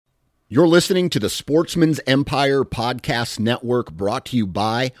You're listening to the Sportsman's Empire Podcast Network, brought to you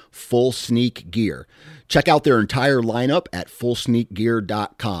by Full Sneak Gear. Check out their entire lineup at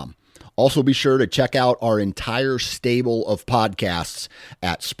fullsneakgear.com. Also be sure to check out our entire stable of podcasts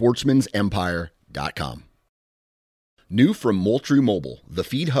at sportsmansempire.com. New from Moultrie Mobile, the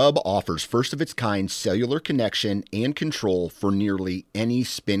Feed Hub offers first-of-its-kind cellular connection and control for nearly any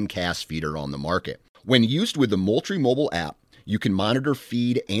spin cast feeder on the market. When used with the Moultrie Mobile app, you can monitor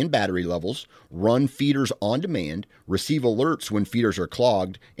feed and battery levels, run feeders on demand, receive alerts when feeders are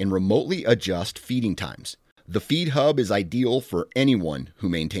clogged, and remotely adjust feeding times. The Feed Hub is ideal for anyone who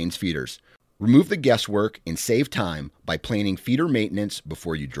maintains feeders. Remove the guesswork and save time by planning feeder maintenance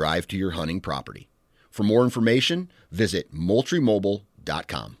before you drive to your hunting property. For more information, visit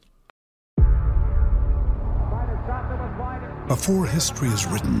MoultrieMobile.com. Before history is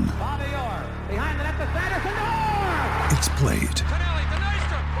written, it's played.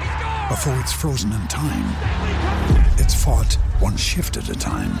 Before it's frozen in time, it's fought one shift at a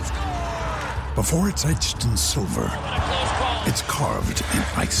time. Before it's etched in silver, it's carved in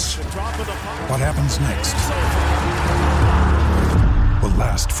ice. What happens next will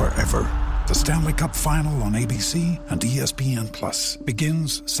last forever. The Stanley Cup Final on ABC and ESPN Plus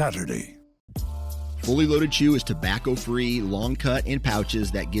begins Saturday. Fully Loaded Chew is tobacco-free, long cut in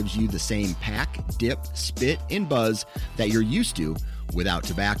pouches that gives you the same pack, dip, spit, and buzz that you're used to without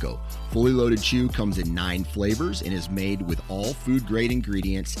tobacco. Fully Loaded Chew comes in 9 flavors and is made with all food-grade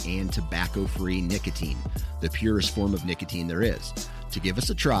ingredients and tobacco-free nicotine, the purest form of nicotine there is. To give us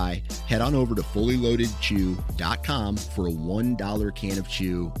a try, head on over to fullyloadedchew.com for a $1 can of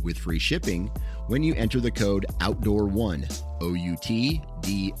chew with free shipping when you enter the code OUTDOOR1,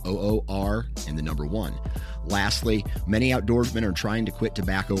 OUTDOOR, and the number 1. Lastly, many outdoorsmen are trying to quit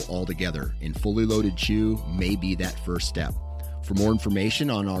tobacco altogether, and Fully Loaded Chew may be that first step. For more information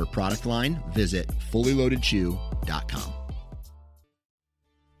on our product line, visit fullyloadedchew.com.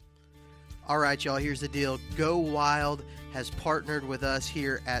 All right, y'all, here's the deal. Go Wild has partnered with us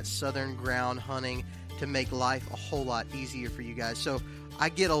here at Southern Ground Hunting to make life a whole lot easier for you guys. So I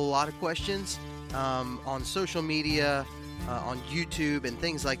get a lot of questions on social media, on YouTube, and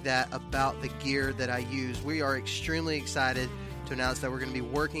things like that about the gear that I use. We are extremely excited to announce that we're going to be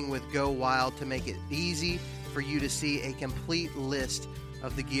working with Go Wild to make it easy for you to see a complete list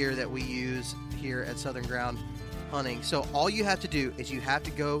of the gear that we use here at Southern Ground Hunting. So all you have to do is you have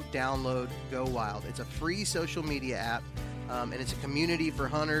to go download Go Wild. It's a free social media app, and it's a community for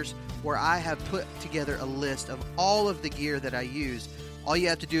hunters where I have put together a list of all of the gear that I use. All you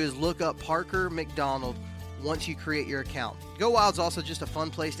have to do is look up Parker McDonald once you create your account. Go Wild's also just a fun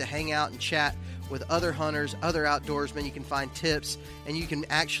place to hang out and chat with other hunters, other outdoorsmen. You can find tips, and you can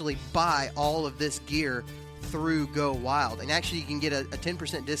actually buy all of this gear through Go Wild. And actually, you can get a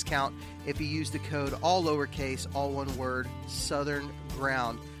 10% discount if you use the code, all lowercase, all one word, Southern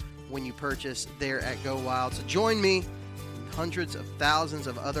Ground, when you purchase there at Go Wild. So join me and hundreds of thousands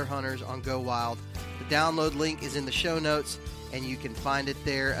of other hunters on Go Wild. The download link is in the show notes, and you can find it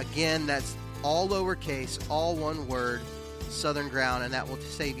there. Again, that's all lowercase, all one word, Southern Ground, and that will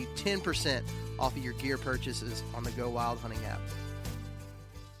save you 10% off of your gear purchases on the Go Wild Hunting app.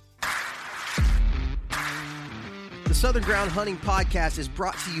 The Southern Ground Hunting Podcast is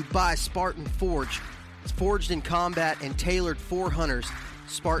brought to you by Spartan Forge. It's forged in combat and tailored for hunters.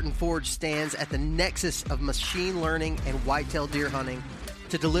 Spartan Forge stands at the nexus of machine learning and whitetail deer hunting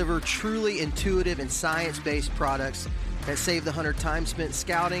to deliver truly intuitive and science-based products that save the hunter time spent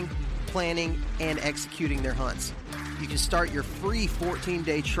scouting, planning, and executing their hunts. You can start your free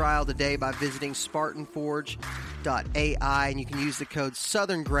 14-day trial today by visiting SpartanForge.ai, and you can use the code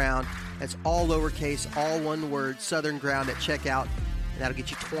Southern Ground. That's all lowercase, all one word, Southern Ground at checkout, and that'll get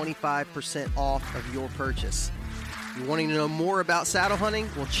you 25% off of your purchase. You're wanting to know more about saddle hunting?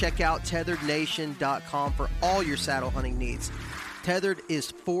 Well, check out tetherednation.com for all your saddle hunting needs. Tethered is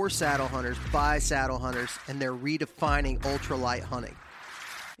for saddle hunters by saddle hunters, and they're redefining ultralight hunting.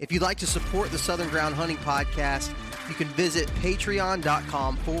 If you'd like to support the Southern Ground Hunting Podcast, you can visit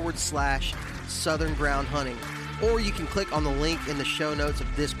patreon.com/Southern Ground Hunting, or you can click on the link in the show notes of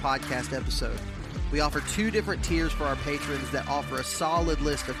this podcast episode. We offer 2 different tiers for our patrons that offer a solid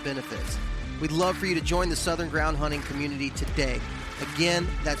list of benefits. We'd love for you to join the Southern Ground Hunting community today. Again,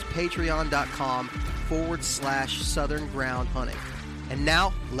 that's patreon.com/Southern Ground Hunting. And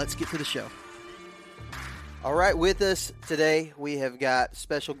now, let's get to the show. All right, with us today, we have got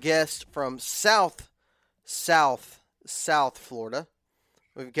special guests from South Florida.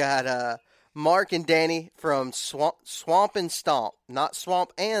 We've got Mark and Danny from Swamp and Stomp. Not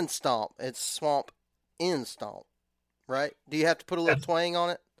Swamp and Stomp. It's Swamp in Stomp, right? Do you have to put a little twang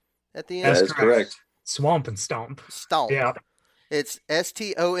on it? at the end? That is correct. Swamp and Stomp. Stomp. Yeah. It's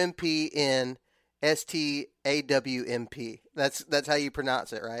STOMPN That's how you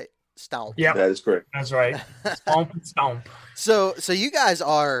pronounce it, right? Stomp. Yeah, That is correct. that's right. Swamp and Stomp. So you guys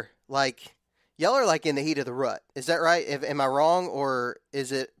are y'all are in the heat of the rut. Is that right? Am I wrong, or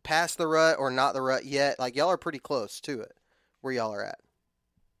is it past the rut or not the rut yet? Y'all are pretty close to it where y'all are at.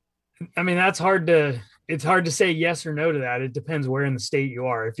 I mean, it's hard to say yes or no to that. It depends where in the state you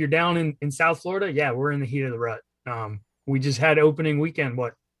are. If you're down in South Florida, yeah, we're in the heat of the rut. We just had opening weekend,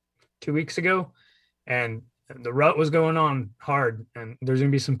 2 weeks ago, and the rut was going on hard, and there's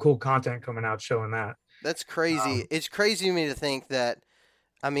going to be some cool content coming out showing that. That's crazy. It's crazy to me to think that,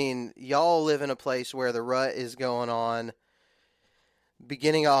 I mean, y'all live in a place where the rut is going on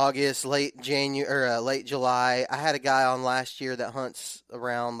beginning of August, late January, or late July. I had a guy on last year that hunts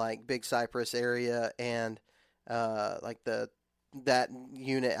around Big Cypress area and that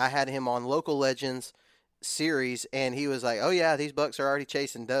unit. I had him on Local Legends series, and he was like, "Oh yeah, these bucks are already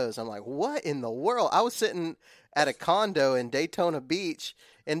chasing does." I'm like, "What in the world?" I was sitting at a condo in Daytona Beach,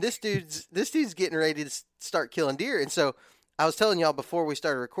 and this dude's getting ready to start killing deer. And so I was telling y'all before we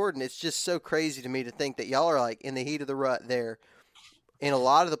started recording, it's just so crazy to me to think that y'all are in the heat of the rut there. In a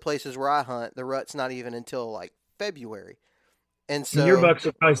lot of the places where I hunt, the rut's not even until February. And so your bucks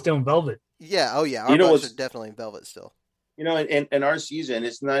are probably still in velvet. Yeah. Oh yeah. Our bucks are definitely in velvet still. In our season,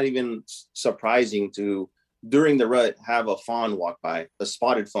 it's not even surprising to, during the rut, have a fawn walk by, a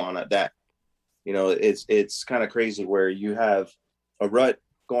spotted fawn at that. It's kind of crazy where you have a rut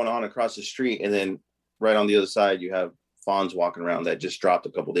going on across the street, and then right on the other side, you have fawns walking around that just dropped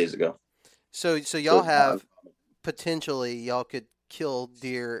a couple days ago. So y'all have potentially, y'all could kill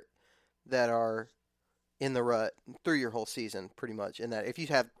deer that are in the rut through your whole season, pretty much. And that if you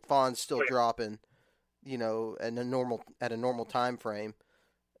have fawns still dropping, at a normal time frame,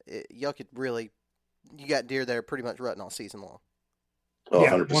 y'all could really, you got deer that are pretty much rutting all season long. Oh,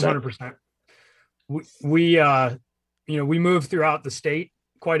 yeah, 100%. We move throughout the state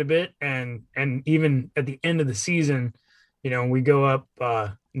quite a bit, and even at the end of the season, we go up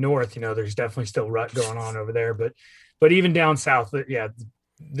north. There's definitely still rut going on over there, but even down south, yeah,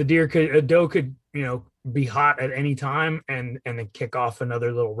 a doe could be hot at any time and then kick off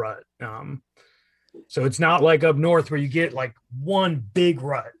another little rut. So it's not like up north where you get one big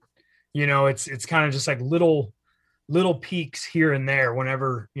rut. It's kind of just little peaks here and there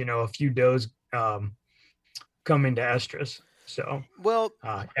whenever a few does come into estrus. So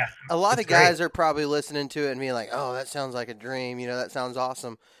a lot of guys are probably listening to it and being like, "Oh, that sounds like a dream. That sounds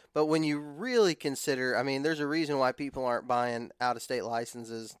awesome." But when you really consider, I mean, there's a reason why people aren't buying out-of-state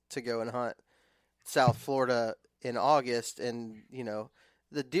licenses to go and hunt South Florida in August, and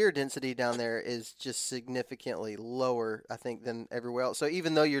the deer density down there is just significantly lower, I think, than everywhere else. So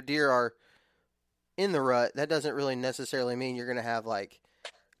even though your deer are in the rut, that doesn't really necessarily mean you're going to have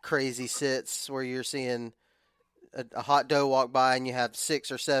crazy sits where you're seeing a hot doe walk by and you have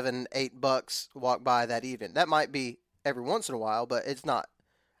 6 or 7, 8 bucks walk by that evening. That might be every once in a while, but it's not.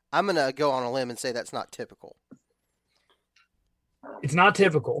 I'm going to go on a limb and say that's not typical. It's not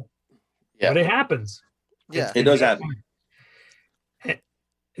typical, but it happens. Yeah, it does happen.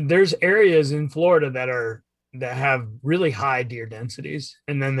 There's areas in Florida that have really high deer densities,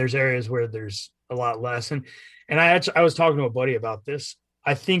 and then there's areas where there's a lot less. And I was talking to a buddy about this.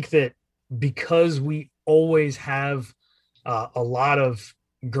 I think that because we always have a lot of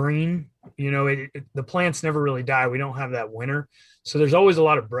green, the plants never really die. We don't have that winter, so there's always a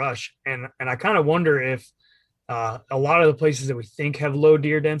lot of brush. And I kind of wonder if a lot of the places that we think have low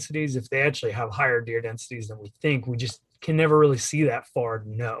deer densities, if they actually have higher deer densities than we think. We just can never really see that far to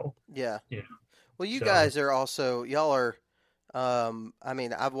know. Yeah. Well, you guys are also, y'all are, I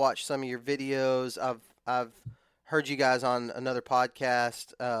mean, I've watched some of your videos. I've heard you guys on another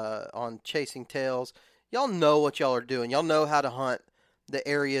podcast on Chasing Tails. Y'all know what y'all are doing. Y'all know how to hunt the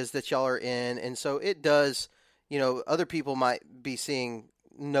areas that y'all are in. And so it does, other people might be seeing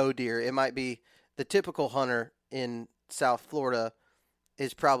no deer. It might be the typical hunter in South Florida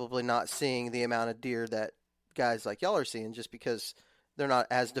is probably not seeing the amount of deer that guys like y'all are seeing, just because they're not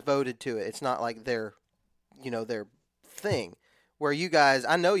as devoted to it. It's not like their thing. Where you guys,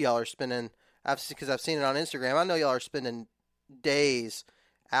 I know y'all are spending, because I've seen it on Instagram, I know y'all are spending days,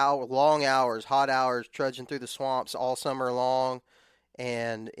 long hours, hot hours, trudging through the swamps all summer long,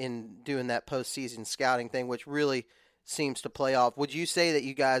 and in doing that postseason scouting thing, which really seems to play off. Would you say that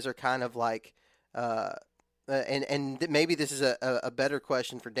you guys are kind of and maybe this is a better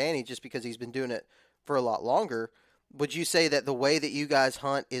question for Danny, just because he's been doing it for a lot longer. Would you say that the way that you guys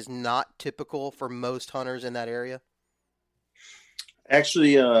hunt is not typical for most hunters in that area?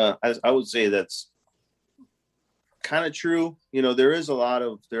 Actually, I would say that's kind of true. You know, there is a lot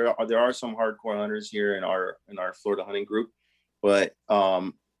of there are some hardcore hunters here in our Florida hunting group, but I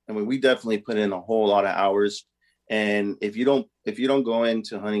mean, we definitely put in a whole lot of hours. And if you don't go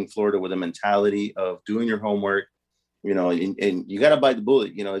into hunting Florida with a mentality of doing your homework, you know, and you got to bite the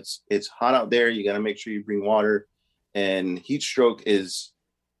bullet. You know, it's hot out there. You got to make sure you bring water, and heat stroke is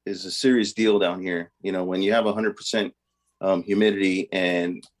a serious deal down here. You know, when you have 100% humidity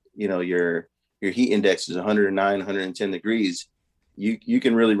and, you know, your heat index is 109, 110 degrees, you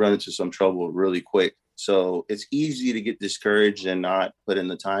can really run into some trouble really quick. So it's easy to get discouraged and not put in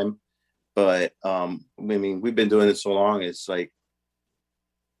the time. But I mean, we've been doing it so long, it's like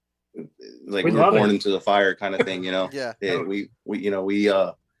we're born into the fire kind of thing, you know. Yeah. We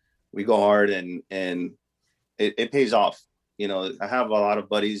go hard, and it pays off. You know, I have a lot of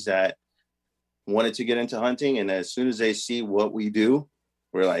buddies that wanted to get into hunting, and as soon as they see what we do,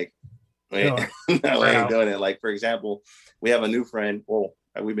 we're like, wait, no, I ain't doing it. Like, for example, we have a new friend. Well,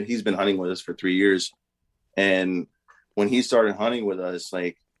 he's been hunting with us for 3 years, and when he started hunting with us,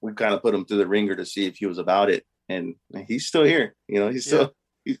 like, we kind of put him through the ringer to see if he was about it, and he's still here. You know, he still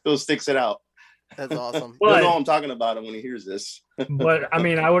sticks it out. That's awesome. You'll know I'm talking about him when he hears this. But I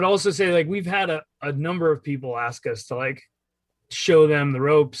mean, I would also say, like, we've had a number of people ask us to, like, show them the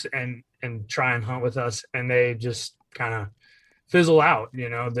ropes and try and hunt with us, and they just kind of fizzle out. You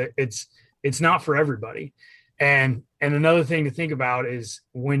know, that it's not for everybody. And another thing to think about is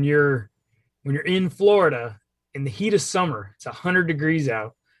when you're in Florida in the heat of summer, it's 100 degrees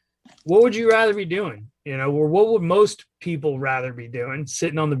out. What would you rather be doing? You know, or what would most people rather be doing?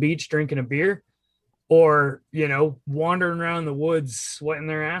 Sitting on the beach drinking a beer, or, you know, wandering around the woods sweating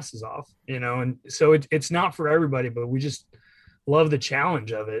their asses off, you know? And so it's not for everybody, but we just love the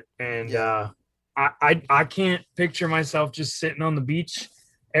challenge of it. And I can't picture myself just sitting on the beach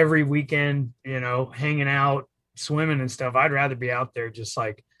every weekend, you know, hanging out, swimming and stuff. I'd rather be out there just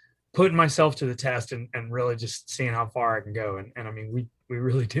like putting myself to the test and really just seeing how far I can go. And I mean, we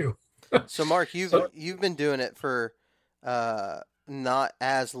really do. So Mark, you've been doing it for not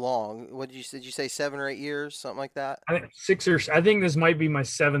as long. What did you say 7 or 8 years, something like that? I think I think this might be my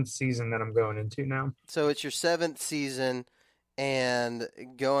 7th season that I'm going into now. So it's your 7th season, and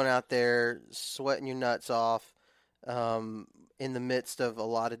going out there, sweating your nuts off, in the midst of a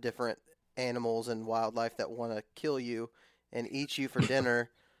lot of different animals and wildlife that want to kill you and eat you for dinner.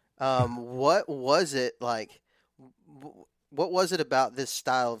 What was it like? What was it about this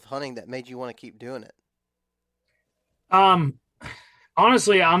style of hunting that made you want to keep doing it?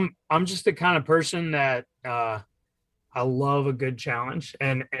 Honestly, I'm just the kind of person that I love a good challenge.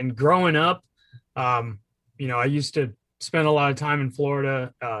 And growing up, you know, I used to spend a lot of time in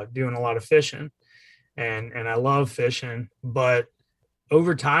Florida doing a lot of fishing, and I love fishing. But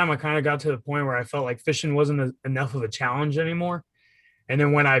over time, I kind of got to the point where I felt like fishing wasn't enough of a challenge anymore. And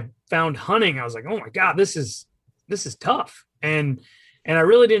then when I found hunting, I was like, oh my God, this is tough. And I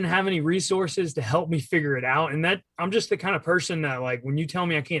really didn't have any resources to help me figure it out. And that I'm just the kind of person that, like, when you tell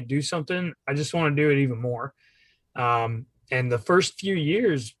me I can't do something, I just want to do it even more. And the first few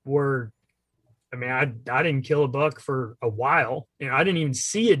years were, I mean, I didn't kill a buck for a while. You know, I didn't even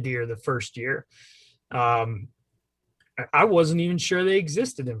see a deer the first year. I wasn't even sure they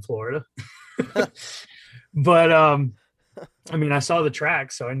existed in Florida. But I mean, I saw the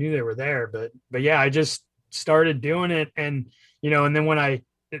tracks, so I knew they were there. But yeah, I just started doing it. And, you know, and then when I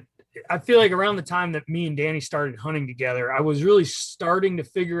feel like around the time that me and Danny started hunting together, I was really starting to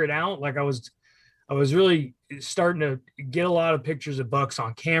figure it out. Like I was really starting to get a lot of pictures of bucks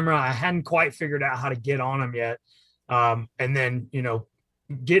on camera. I hadn't quite figured out how to get on them yet. And then, you know,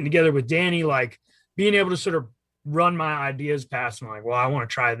 getting together with Danny, like being able to sort of run my ideas past him, like, well, I want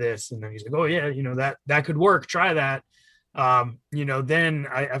to try this. And then he's like, oh yeah, you know, that could work. Try that. You know, then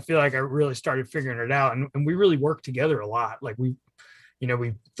I feel like I really started figuring it out, and we really work together a lot. Like we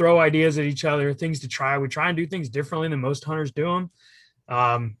throw ideas at each other, things to try. We try and do things differently than most hunters do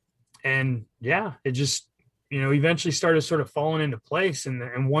them. And yeah, it just, you know, eventually started sort of falling into place.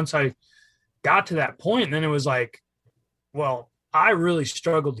 And once I got to that point, then it was like, well, I really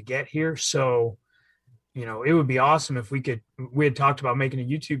struggled to get here. So, you know, it would be awesome if we had talked about making a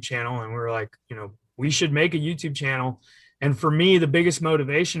YouTube channel, and we were like, you know, we should make a YouTube channel. And for me, the biggest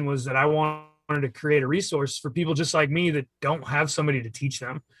motivation was that I wanted to create a resource for people just like me that don't have somebody to teach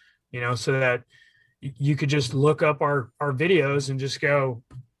them, you know, so that you could just look up our videos and just go,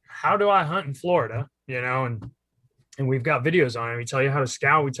 how do I hunt in Florida? You know, and we've got videos on it. We tell you how to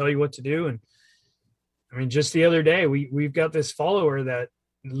scout. We tell you what to do. And I mean, just the other day, we've got this follower that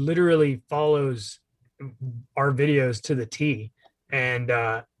literally follows our videos to the T. And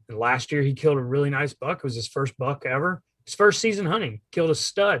last year he killed a really nice buck. It was his first buck ever. His first season hunting, killed a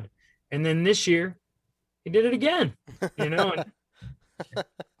stud. And then this year he did it again, And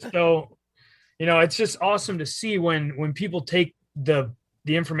so, it's just awesome to see when people take the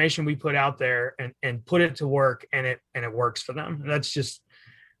information we put out there and put it to work and it works for them. That just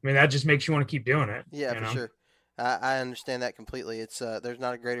makes you want to keep doing it. Yeah, for sure. I understand that completely. It's there's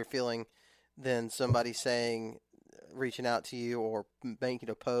not a greater feeling than somebody reaching out to you or making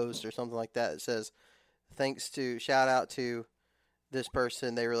a post or something like that. It says, shout out to this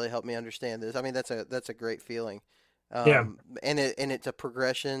person. They really helped me understand this. I mean, that's a great feeling. And it's a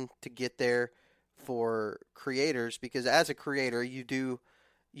progression to get there for creators, because as a creator, you do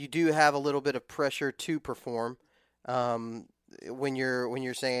have a little bit of pressure to perform. When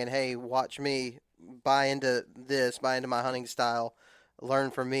you're saying, hey, watch me, buy into my hunting style,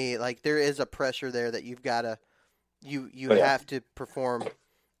 learn from me, like there is a pressure there that you've got to, have to perform.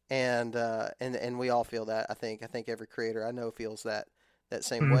 And we all feel that. I think every creator I know feels that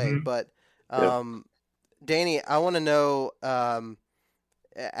same way. But, Danny, I want to know,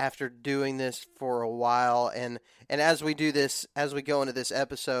 after doing this for a while and as we do this, as we go into this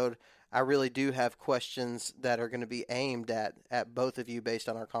episode, I really do have questions that are going to be aimed at both of you based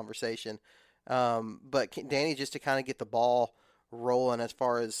on our conversation. But Danny, just to kind of get the ball rolling as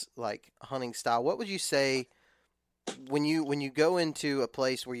far as like hunting style, what would you say when you go into a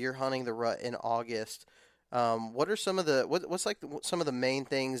place where you're hunting the rut in August? What are some of some of the main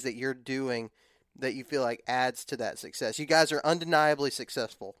things that you're doing that you feel like adds to that success? You guys are undeniably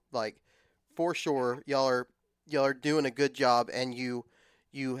successful, like for sure. Y'all are doing a good job, and you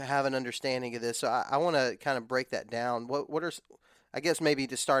have an understanding of this. So I want to kind of break that down. What are, I guess maybe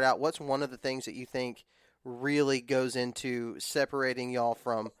to start out, what's one of the things that you think really goes into separating y'all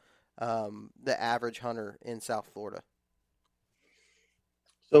from the average hunter in South Florida?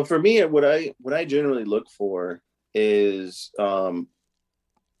 So for me, what I generally look for is,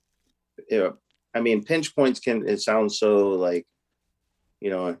 pinch points it sounds so like,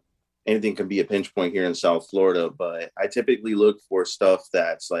 anything can be a pinch point here in South Florida, but I typically look for stuff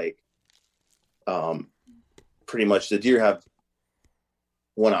that's like, pretty much the deer have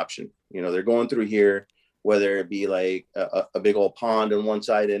one option. They're going through here, whether it be like a big old pond on one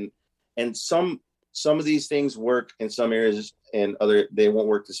side, and some of these things work in some areas and they won't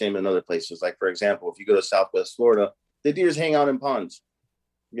work the same in other places. Like, for example, if you go to Southwest Florida, the deers hang out in ponds.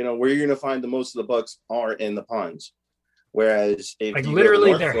 Where you're going to find the most of the bucks are in the ponds. Whereas if like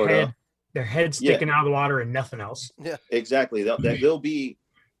literally their head sticking out of the water and nothing else. Yeah, exactly. They'll be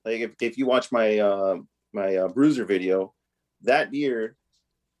like, if you watch my bruiser video, that deer,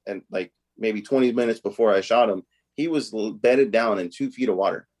 and like maybe 20 minutes before I shot him, he was bedded down in 2 feet of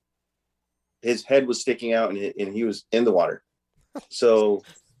water. His head was sticking out and he was in the water. So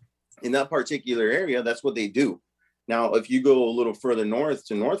in that particular area, that's what they do. Now, if you go a little further north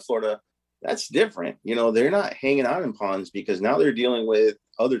to North Florida, that's different. They're not hanging out in ponds because now they're dealing with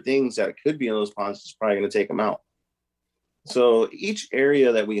other things that could be in those ponds. It's probably going to take them out. So each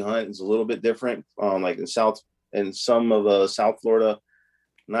area that we hunt is a little bit different. Like in some of South Florida,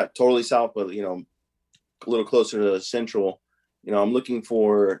 not totally south, but, a little closer to central, I'm looking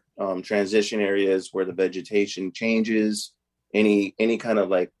for transition areas where the vegetation changes, any kind of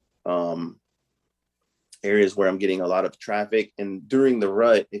like areas where I'm getting a lot of traffic. And during the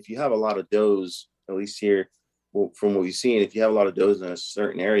rut, if you have a lot of does, at least here, from what we've seen, if you have a lot of does in a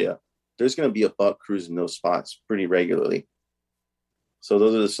certain area, there's going to be a buck cruising those spots pretty regularly. So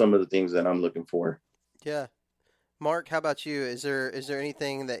those are some of the things that I'm looking for. Yeah. Mark, how about you? Is there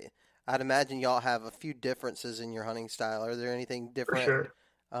anything that I'd imagine y'all have a few differences in your hunting style? Are there anything different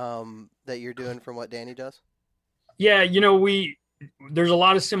that you're doing from what Danny does? Yeah, there's a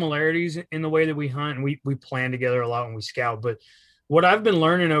lot of similarities in the way that we hunt, and we plan together a lot when we scout. But what I've been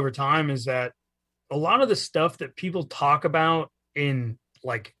learning over time is that a lot of the stuff that people talk about in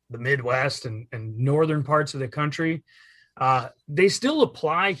like the Midwest and northern parts of the country, they still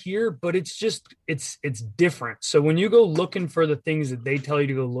apply here, but it's different. So when you go looking for the things that they tell you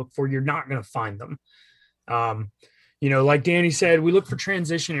to go look for, you're not going to find them. Like Danny said, we look for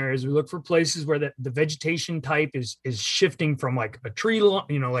transition areas. We look for places where the vegetation type is shifting from like a tree,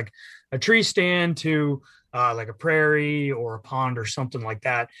 like a tree stand to like a prairie or a pond or something like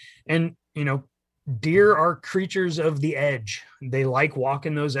that. And, deer are creatures of the edge. They like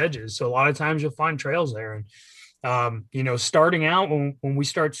walking those edges. So a lot of times you'll find trails there. And, starting out when we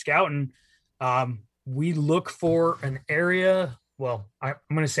start scouting, we look for an area. Well, I'm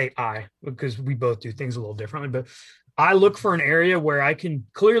going to say because we both do things a little differently, but I look for an area where I can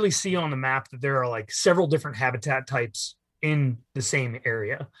clearly see on the map that there are like several different habitat types in the same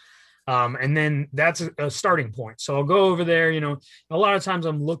area. And then that's a starting point. So I'll go over there, a lot of times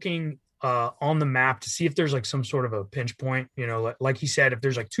I'm looking on the map to see if there's like some sort of a pinch point, like he said, if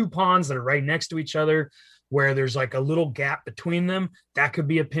there's like two ponds that are right next to each other where there's like a little gap between them, that could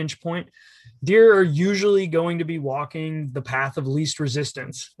be a pinch point. Deer are usually going to be walking the path of least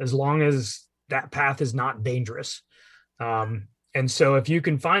resistance as long as that path is not dangerous. And so if you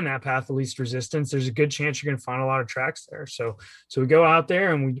can find that path of least resistance, there's a good chance you're going to find a lot of tracks there. So we go out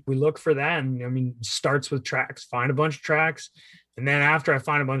there and we look for that. And it starts with tracks, find a bunch of tracks. And then after I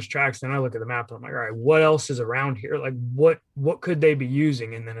find a bunch of tracks, then I look at the map and I'm like, all right, what else is around here? Like what could they be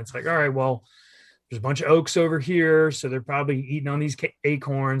using? And then it's like, all right, well, there's a bunch of oaks over here. So they're probably eating on these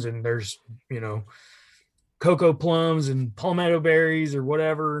acorns, and there's, cocoa plums and palmetto berries or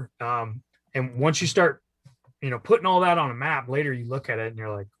whatever. And once you start, putting all that on a map, later you look at it and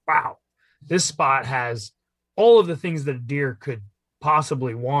you're like, wow, this spot has all of the things that a deer could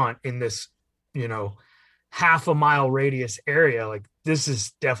possibly want in this, half a mile radius area. Like this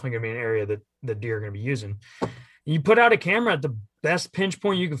is definitely gonna be an area that the deer are gonna be using. You put out a camera at the best pinch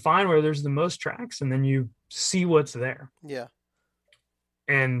point you can find where there's the most tracks, and then you see what's there. Yeah.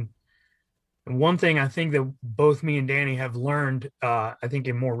 And one thing I think that both me and Danny have learned, I think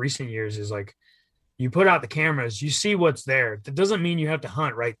in more recent years, is like, you put out the cameras, you see what's there. That doesn't mean you have to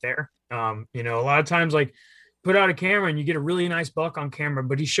hunt right there. A lot of times, like, put out a camera and you get a really nice buck on camera,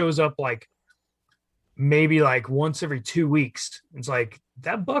 but he shows up like maybe like once every 2 weeks. It's like,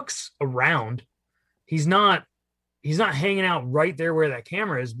 that buck's around. He's not hanging out right there where that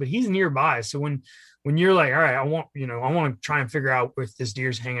camera is, but he's nearby. So when you're like, all right, I want to try and figure out if this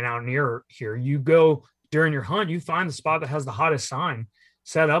deer's hanging out near here, you go during your hunt, you find the spot that has the hottest sign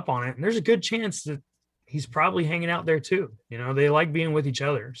set up on it. And there's a good chance that he's probably hanging out there too. They like being with each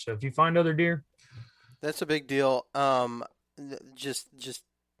other. So if you find other deer, that's a big deal. Just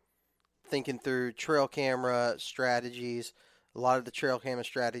thinking through trail camera strategies, a lot of the trail camera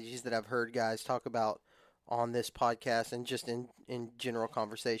strategies that I've heard guys talk about on this podcast and just in general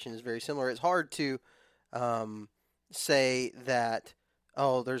conversation is very similar. It's hard to say that,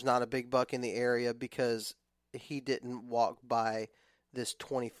 oh, there's not a big buck in the area because he didn't walk by this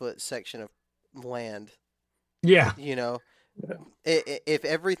 20-foot section of land. Yeah. If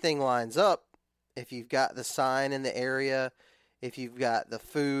everything lines up, if you've got the sign in the area, if you've got the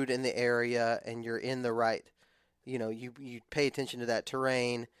food in the area, and you're in the right, you pay attention to that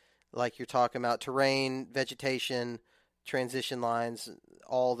terrain, like you're talking about, terrain, vegetation, transition lines,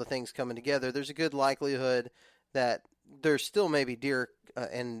 all the things coming together, there's a good likelihood that there's still maybe deer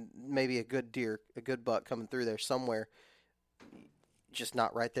and maybe a good buck coming through there somewhere, just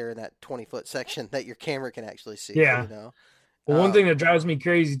not right there in that 20-foot section that your camera can actually see. Yeah. Well, one thing that drives me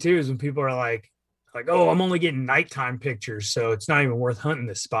crazy too is when people are like, oh, I'm only getting nighttime pictures, so it's not even worth hunting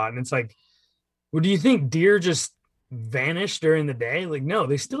this spot. And it's like, well, do you think deer just vanish during the day? Like, no,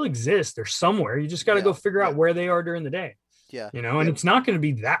 they still exist. They're somewhere. You just got to go figure out where they are during the day. Yeah. And it's not going to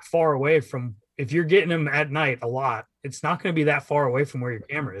be that far away from, if you're getting them at night a lot, it's not going to be that far away from where your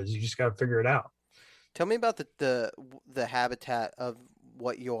camera is. You just got to figure it out. Tell me about the habitat of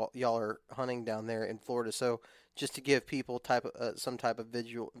what y'all are hunting down there in Florida. So just to give people some type of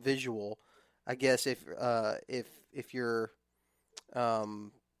visual, I guess if you're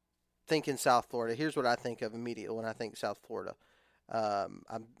thinking South Florida, here's what I think of immediately when I think South Florida. I'm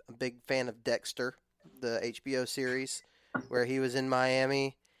a big fan of Dexter, the HBO series, where he was in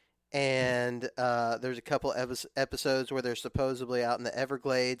Miami, and there's a couple episodes where they're supposedly out in the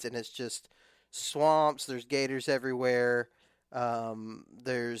Everglades, and it's just swamps. There's gators everywhere.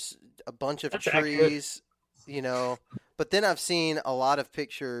 There's a bunch of trees, But then I've seen a lot of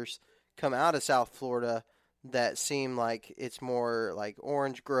pictures come out of South Florida that seem like it's more like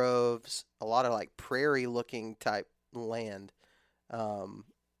orange groves, a lot of like prairie-looking type land. A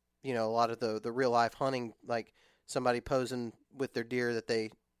lot of the real-life hunting, like somebody posing with their deer that they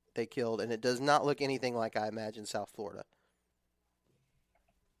killed, and it does not look anything like I imagine South Florida.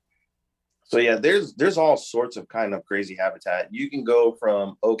 So yeah, there's all sorts of kind of crazy habitat. You can go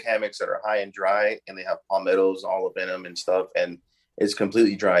from oak hammocks that are high and dry, and they have palmettos all up in them and stuff, and it's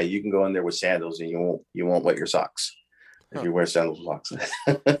completely dry. You can go in there with sandals, and you won't wet your socks if you wear sandals with socks.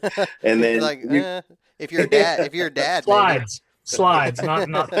 And then like, if you're a dad, slides,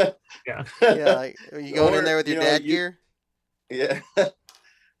 not yeah. Yeah, like, are you going in there with your dad gear? Yeah.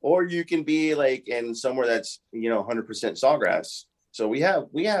 Or you can be like in somewhere that's 100% sawgrass. So we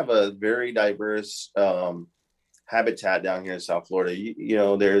have a very diverse habitat down here in South Florida.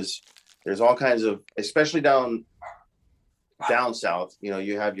 There's all kinds of, especially down south.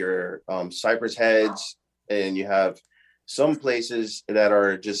 You have your cypress heads, and you have some places that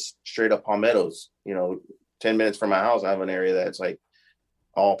are just straight up palmettos. 10 minutes from my house, I have an area that's like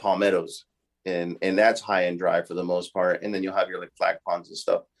all palmettos, and that's high and dry for the most part. And then you'll have your like flag ponds and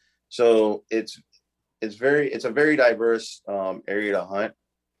stuff. So it's a very diverse area to hunt.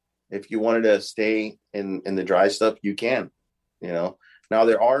 If you wanted to stay in the dry stuff, you can. Now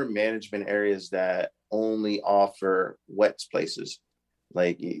there are management areas that only offer wet places,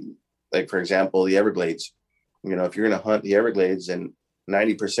 like for example the Everglades. If you're going to hunt the Everglades and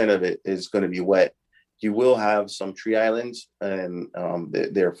 90% of it is going to be wet, you will have some tree islands, and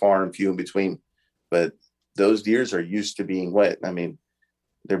they're far and few in between. But those deers are used to being wet. I mean,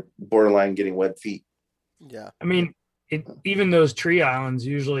 they're borderline getting wet feet. Yeah. I mean, even those tree islands,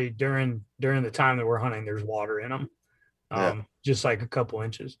 usually during the time that we're hunting, there's water in them, just like a couple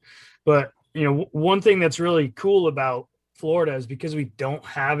inches. But, one thing that's really cool about Florida is because we don't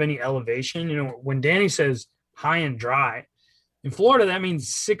have any elevation. When Danny says high and dry, in Florida, that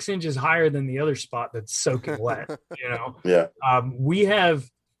means 6 inches higher than the other spot that's soaking wet. Yeah. We have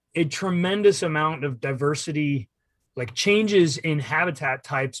a tremendous amount of diversity, like changes in habitat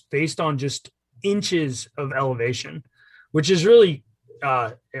types based on just inches of elevation, which is really,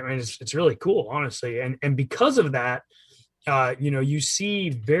 it's really cool, honestly. And because of that, you see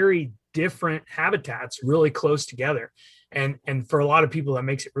very different habitats really close together. And for a lot of people, that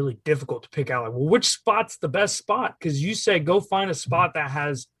makes it really difficult to pick out, like, well, which spot's the best spot? Because you say go find a spot that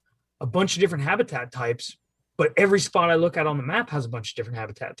has a bunch of different habitat types, but every spot I look at on the map has a bunch of different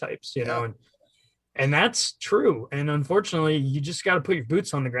habitat types, and that's true. And unfortunately, you just got to put your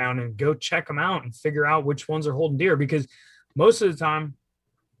boots on the ground and go check them out and figure out which ones are holding deer, because most of the time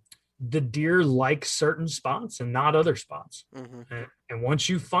the deer like certain spots and not other spots. Mm-hmm. And once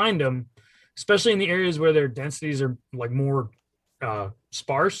you find them, especially in the areas where their densities are like more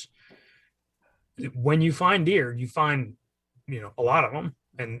sparse, when you find deer, you find, a lot of them.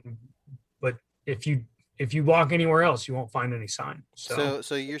 But if you walk anywhere else, you won't find any sign. So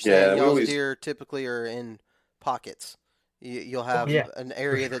you're saying y'all's deer typically are in pockets. You'll have an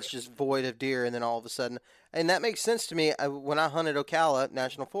area that's just void of deer, and then all of a sudden, and that makes sense to me. When I hunted Ocala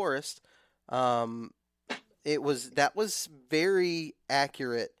National Forest, that was very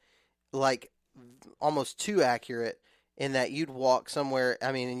accurate, like almost too accurate, in that you'd walk somewhere,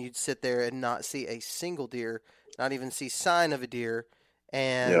 and you'd sit there and not see a single deer, not even see sign of a deer,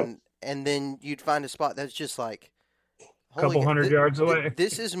 and then you'd find a spot that's just like a couple hundred yards away.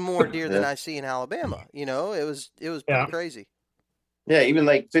 This is more deer than I see in Alabama. It was pretty crazy. Yeah, even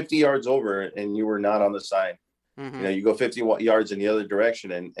like 50 yards over, and you were not on the sign. Mm-hmm. You go 50 yards in the other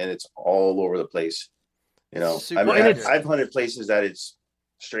direction, and it's all over the place. I've hunted places that it's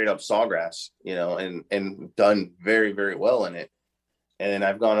straight up sawgrass, and done very, very well in it. And then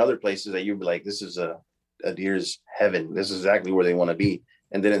I've gone other places that you'd be like, this is a deer's heaven. This is exactly where they want to be,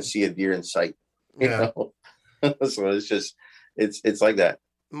 and didn't see a deer in sight. So it's just, it's like that.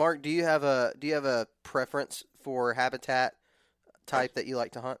 Mark, do you have a preference for habitat type that you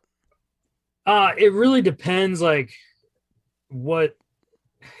like to hunt? It really depends, it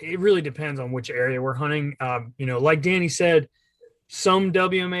really depends on which area we're hunting. Like Danny said, some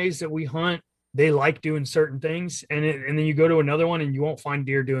WMAs that we hunt, they like doing certain things, and then you go to another one and you won't find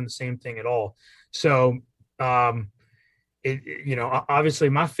deer doing the same thing at all. So, obviously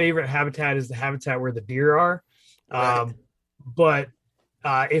my favorite habitat is the habitat where the deer are. Right. But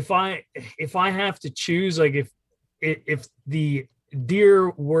if I have to choose, like if the deer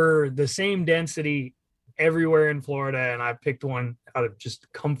were the same density everywhere in Florida and I picked one out of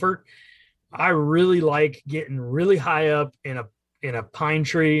just comfort, I really like getting really high up in a pine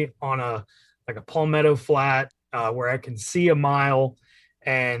tree on a palmetto flat where I can see a mile.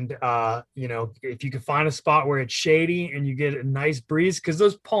 And, if you can find a spot where it's shady and you get a nice breeze, because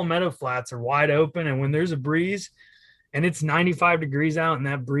those palmetto flats are wide open. And when there's a breeze and it's 95 degrees out and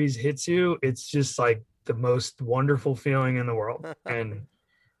that breeze hits you, it's just like the most wonderful feeling in the world. And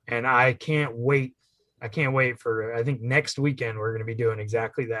I can't wait. For, I think next weekend, we're going to be doing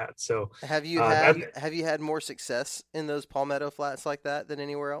exactly that. So have you had more success in those palmetto flats like that than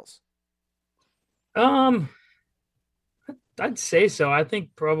anywhere else? I'd say so. I think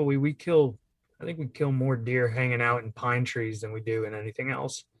probably we kill more deer hanging out in pine trees than we do in anything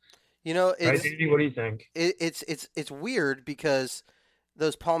else. Right, Andy, what do you think? It's weird because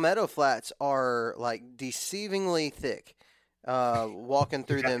those palmetto flats are like deceivingly thick. Walking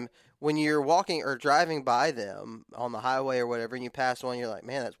through them, when you're walking or driving by them on the highway or whatever, and you pass one, you're like,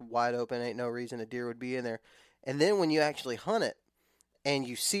 man, that's wide open. Ain't no reason a deer would be in there. And then when you actually hunt it and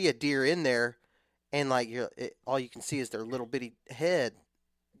you see a deer in there, and all you can see is their little bitty head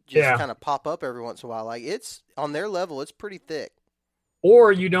Yeah. kind of pop up every once in a while. Like it's on their level, it's pretty thick.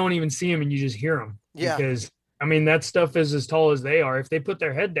 Or you don't even see them and you just hear them. Yeah. Because I mean, that stuff is as tall as they are. If they put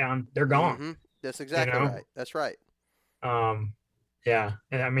their head down, they're gone. Mm-hmm. That's exactly right. That's right. Yeah.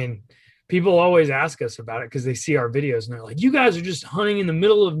 And I mean, people always ask us about it because they see our videos and they're like, you guys are just hunting in the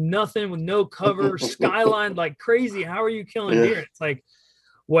middle of nothing with no cover, skyline like crazy. How are you killing deer? It's like,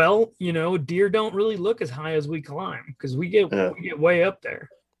 well, deer don't really look as high as we climb because we get way up there.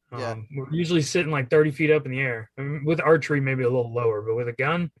 We're usually sitting like 30 feet up in the air. I mean, with archery, maybe a little lower, but with a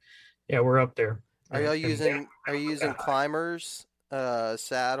gun, we're up there. Are you using climbers,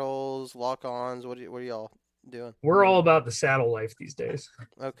 saddles, lock-ons? What are y'all doing? We're all about the saddle life these days.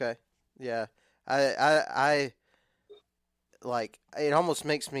 Okay. Yeah. I like, it almost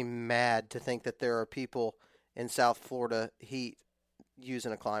makes me mad to think that there are people in South Florida heat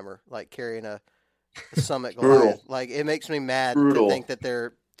using a climber, like carrying a Summit Goliath. Like, it makes me mad to think that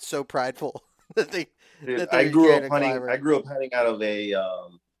they're so prideful that they. Dude, that I grew up hunting out of the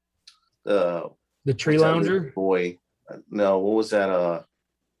Tree Lounger. Boy, no, what was that?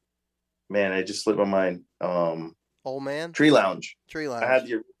 Man, it just slipped my mind. Old man. Tree Lounge. Tree Lounge. I had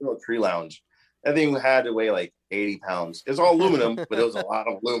the original Tree Lounge. That thing had to weigh like 80 pounds. It's all aluminum, but it was a lot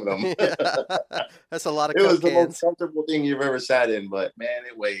of aluminum. That's a lot of. It was the most comfortable thing you've ever sat in, but man,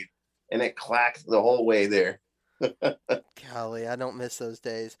 it weighed and it clacked the whole way there. Golly, I don't miss those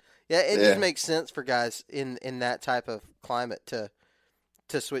days. Yeah, it just makes sense for guys in that type of climate to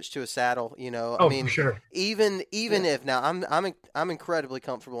switch to a saddle. I mean, for sure. Even if now I'm incredibly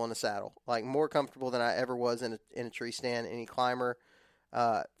comfortable in a saddle, like more comfortable than I ever was in a tree stand. Any climber,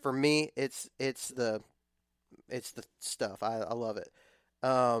 for me, it's the stuff. I love it.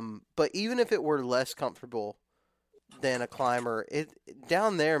 But even if it were less comfortable than a climber,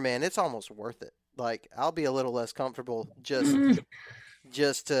 down there, man, it's almost worth it. Like, I'll be a little less comfortable just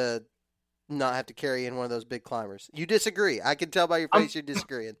to not have to carry in one of those big climbers. You disagree. I can tell by your face you're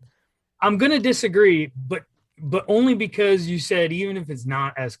disagreeing. I'm going to disagree, but only because you said even if it's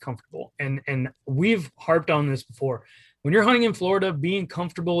not as comfortable. And we've harped on this before. When you're hunting in Florida, being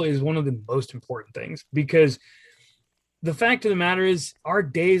comfortable is one of the most important things, because the fact of the matter is our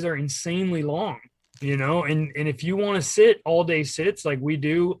days are insanely long. And if you want to sit all day sits like we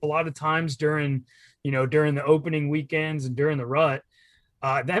do a lot of times during the opening weekends and during the rut,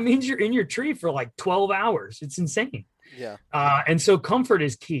 that means you're in your tree for like 12 hours. It's insane. Yeah. And so comfort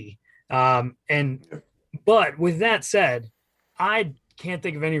is key. But with that said, I can't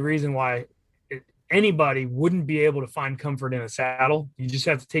think of any reason why anybody wouldn't be able to find comfort in a saddle. You just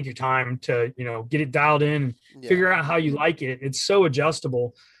have to take your time to, get it dialed in and figure out how you like it. It's so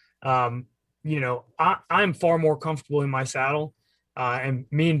adjustable. I'm far more comfortable in my saddle. And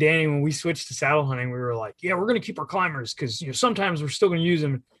me and Danny, when we switched to saddle hunting, we were like, we're going to keep our climbers because, sometimes we're still going to use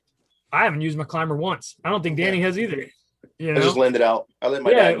them. I haven't used my climber once. I don't think Danny has either. I just lend it out. I let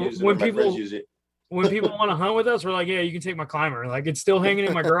my dad use it. When my friends use it. When people want to hunt with us, we're like, you can take my climber. Like, it's still hanging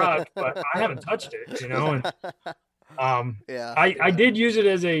in my garage, but I haven't touched it, And, I did use it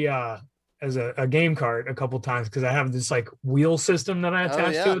as a game cart a couple times because I have this like wheel system that I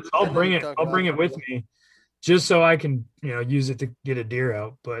attach to it. So I'll bring it with me just so I can, use it to get a deer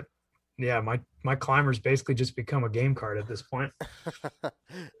out. But my climbers basically just become a game cart at this point.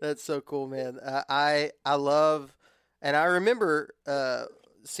 That's so cool, man. I love, and I remember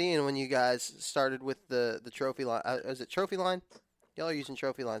seeing when you guys started with the trophy line. Is it trophy line? Y'all are using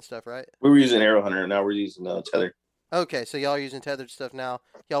trophy line stuff, right? We were using Arrow Hunter. Now we're using tether. Okay, so y'all are using tethered stuff now.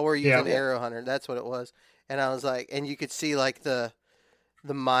 Y'all were using Arrow Hunter. That's what it was. And I was like, and you could see like the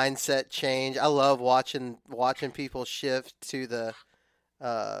mindset change. I love watching people shift to the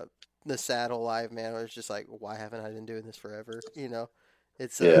saddle life, man. It was just like, why haven't I been doing this forever?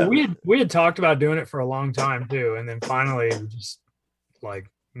 It's we had talked about doing it for a long time too, and then finally we just like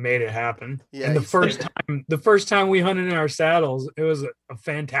made it happen. Yeah. And the first time we hunted in our saddles, it was a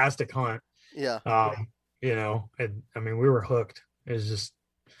fantastic hunt. Yeah. We were hooked. It was just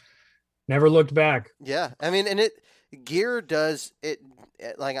never looked back. Yeah. I mean, and gear does it.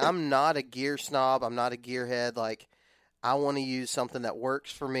 Like, I'm not a gear snob. I'm not a gearhead. Like, I want to use something that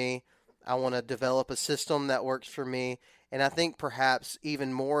works for me. I want to develop a system that works for me. And I think perhaps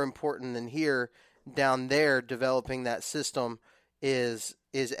even more important than here, down there, developing that system is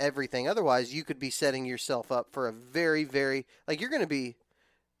everything. Otherwise, you could be setting yourself up for a very, very, like, you're going to be,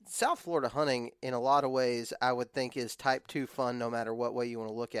 South Florida hunting in a lot of ways, I would think, is type 2 fun no matter what way you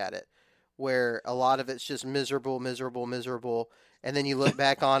want to look at it, where a lot of it's just miserable, and then you look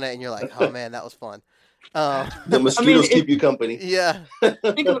back on it and you're like, oh man, that was fun. The mosquitoes keep you company. Yeah.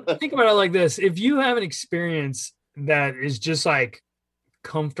 think about it like this. If you have an experience that is just like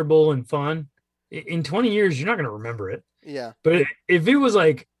comfortable and fun, in 20 years, you're not going to remember it. Yeah. But if it was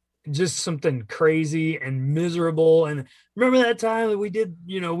like just something crazy and miserable, and remember that time that we did,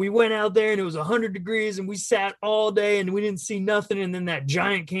 we went out there and it was 100 degrees and we sat all day and we didn't see nothing. And then that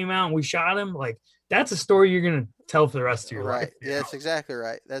giant came out and we shot him. Like, that's a story you're going to tell for the rest of your life. Yeah, that's exactly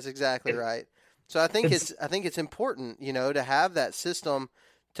right. That's exactly right. So I think it's important, to have that system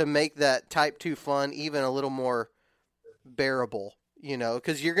to make that type 2 fun even a little more bearable,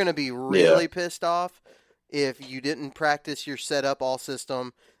 because you're going to be really pissed off if you didn't practice your setup all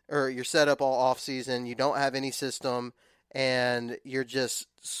system or your setup all off season, you don't have any system, and you're just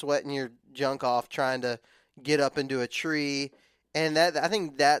sweating your junk off trying to get up into a tree. And I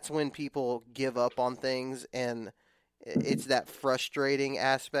think that's when people give up on things, and it's that frustrating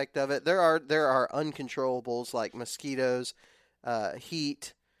aspect of it. There are uncontrollables like mosquitoes,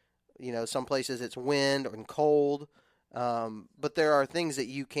 heat, some places it's wind and cold. But there are things that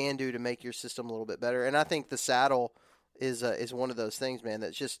you can do to make your system a little bit better. And I think the saddle is one of those things, man,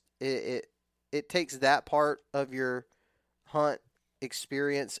 that's just, it takes that part of your hunt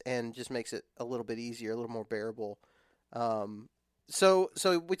experience and just makes it a little bit easier, a little more bearable. So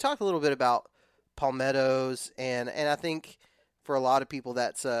we talked a little bit about palmettos, and I think for a lot of people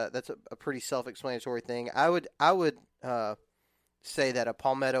that's a pretty self-explanatory thing. I would say that a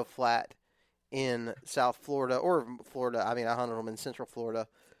palmetto flat in South Florida or Florida, I hunted them in Central Florida,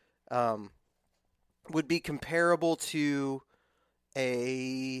 would be comparable to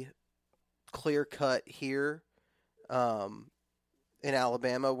a clear cut here in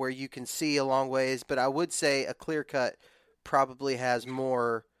Alabama, where you can see a long ways. But I would say a clear cut probably has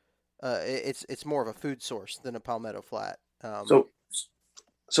more. It's more of a food source than a palmetto flat. So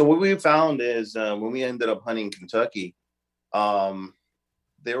what we found is when we ended up hunting Kentucky,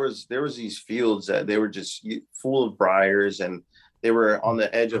 there was these fields that they were just full of briars, and they were on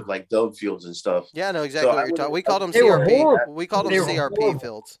the edge of like dove fields and stuff. Yeah, I know exactly what you're talking. We called them CRP. We called them CRP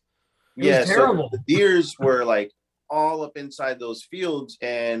fields. Yeah, so the deers were like all up inside those fields,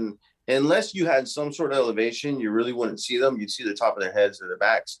 and unless you had some sort of elevation, you really wouldn't see them. You'd see the top of their heads or their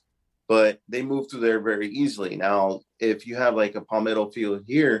backs, but they move through there very easily. Now, if you have like a palmetto field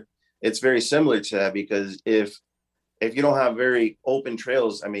here, it's very similar to that, because if you don't have very open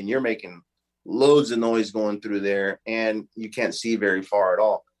trails, you're making loads of noise going through there, and you can't see very far at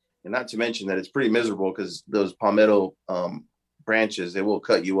all. And not to mention that it's pretty miserable, because those palmetto branches, they will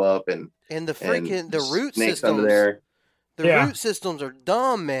cut you up, and the root snakes systems under there. root systems are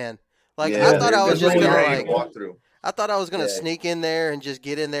dumb, man. Like, Yeah, I thought I was just gonna walk through. I thought I was gonna sneak in there and just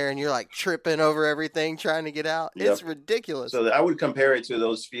get in there, and you're like tripping over everything trying to get out. Yep. It's ridiculous. So I would compare it to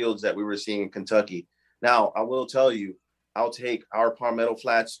those fields that we were seeing in Kentucky. Now, I will tell you, I'll take our palmetto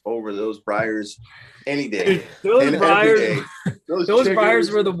flats over those briars any day. Those briars, those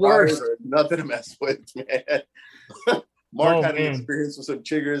briars were the worst. Nothing to mess with, man. Mark had an experience with some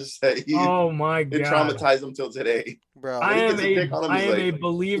chiggers that it traumatized him till today. Bro, I am a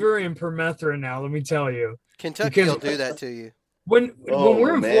believer in permethrin now. Let me tell you, Kentucky will do that to you. When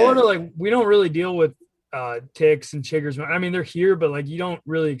we're in Florida, like, we don't really deal with ticks and chiggers. They're here, but like, you don't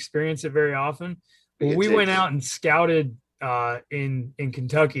really experience it very often. We went out and scouted in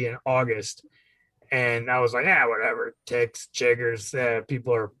Kentucky in August, and I was like, whatever, ticks, chiggers,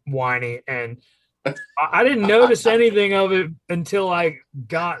 people are whiny, and I didn't notice anything of it until I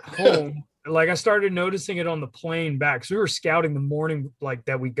got home. Like, I started noticing it on the plane back. So we were scouting the morning like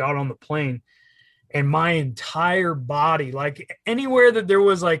that we got on the plane, and my entire body, like anywhere that there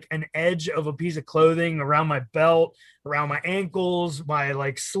was like an edge of a piece of clothing around my belt, around my ankles, my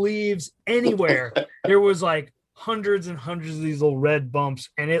like sleeves, anywhere, there was like hundreds and hundreds of these little red bumps,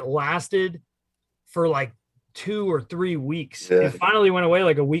 and it lasted for like 2 or 3 weeks. Yeah. It finally went away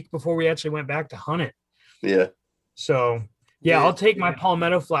like a week before we actually went back to hunt it. Yeah. So I'll take my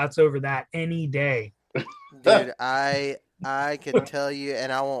palmetto flats over that any day. Dude, I can tell you,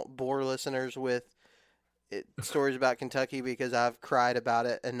 and I won't bore listeners with stories about Kentucky because I've cried about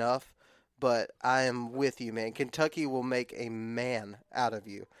it enough, but I am with you, man. Kentucky will make a man out of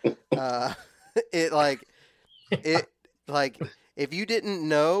you. If you didn't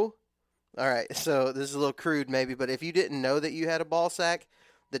know, all right, so this is a little crude maybe, but if you didn't know that you had a ball sack,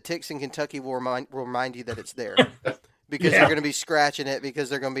 the ticks in Kentucky will remind you that it's there. Because they're going to be scratching it, because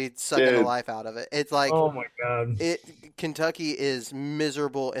they're going to be sucking the life out of it. It's like, oh my God, Kentucky is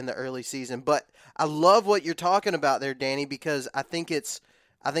miserable in the early season. But I love what you're talking about there, Danny, because I think it's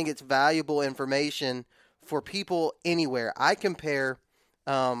valuable information for people anywhere. I compare,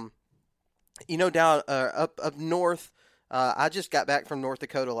 down up north. I just got back from North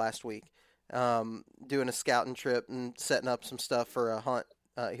Dakota last week. doing a scouting trip and setting up some stuff for a hunt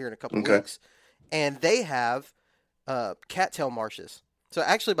here in a couple Okay. weeks, and they have cattail marshes. So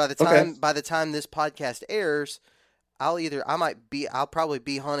actually, by the time this podcast airs, I'll probably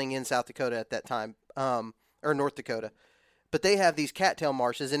be hunting in South Dakota at that time, or North Dakota. But they have these cattail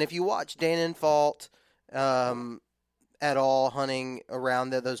marshes, and if you watch Dan Infalt at all hunting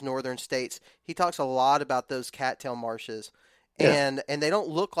around those northern states, he talks a lot about those cattail marshes, and they don't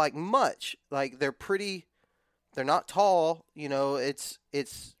look like much. Like they're not tall. You know, it's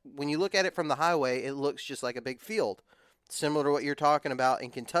when you look at it from the highway, it looks just like a big field, similar to what you're talking about in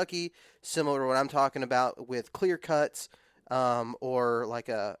Kentucky, similar to what I'm talking about with clear cuts, or like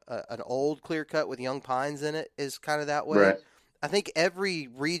an old clear cut with young pines in it is kind of that way. Right. I think every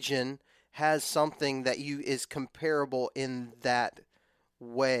region has something that is comparable in that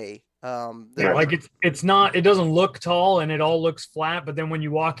way. Like it doesn't look tall and it all looks flat, but then when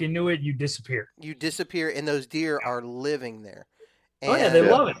you walk into it, you disappear. You disappear, and those deer are living there. And, they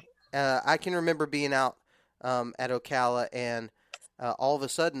love it. I can remember being out at Ocala, and all of a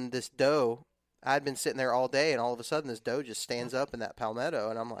sudden this doe, I'd been sitting there all day, and all of a sudden this doe just stands up in that palmetto,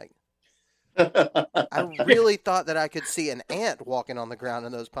 and I'm like, I really thought that I could see an ant walking on the ground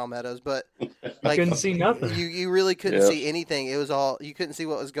in those palmettos, but I couldn't see nothing. You really couldn't see anything. It was all, you couldn't see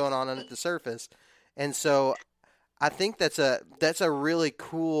what was going on under the surface. And so I think that's a really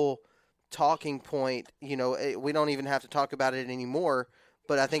cool talking point. You know, we don't even have to talk about it anymore,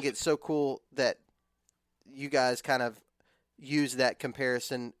 but I think it's so cool that you guys kind of use that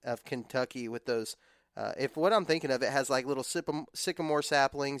comparison of Kentucky with those. If what I'm thinking of, it has like little sycamore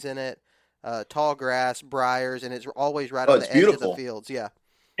saplings in it, tall grass, briars, and it's always right on the edge of the fields. Yeah.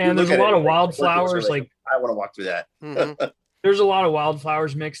 And there's a lot of wildflowers. Like I want to walk through that. Mm-hmm. There's a lot of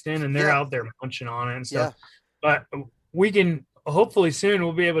wildflowers mixed in, and they're out there munching on it and stuff. But we can hopefully soon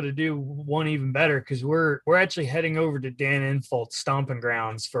we'll be able to do one even better, because we're actually heading over to Dan Infalt's stomping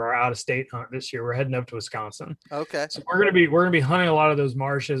grounds for our out of state hunt this year. We're heading up to Wisconsin. Okay. So we're gonna be hunting a lot of those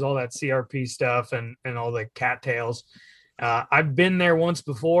marshes, all that CRP stuff, and all the cattails. I've been there once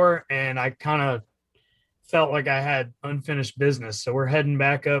before, and I kind of felt like I had unfinished business. So we're heading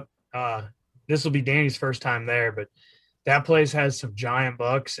back up. This will be Danny's first time there, but that place has some giant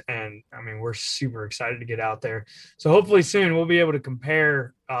bucks, and I mean, we're super excited to get out there. So hopefully soon we'll be able to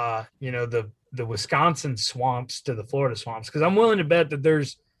compare, the Wisconsin swamps to the Florida swamps, because I'm willing to bet that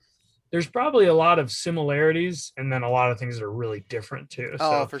there's probably a lot of similarities and then a lot of things that are really different too.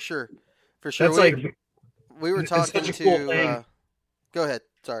 Oh, for sure. That's we were talking to. Cool go ahead.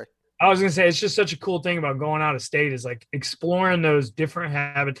 Sorry. I was gonna say it's just such a cool thing about going out of state is like exploring those different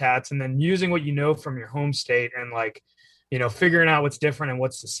habitats and then using what you know from your home state and like, figuring out what's different and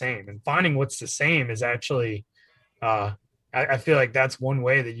what's the same, and finding what's the same is actually, I feel like that's one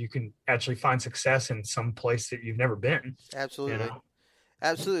way that you can actually find success in some place that you've never been. Absolutely.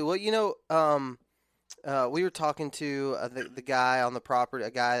 Absolutely. Well, we were talking to the guy on the property,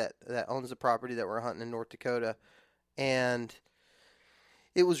 a guy that owns the property that we're hunting in North Dakota, and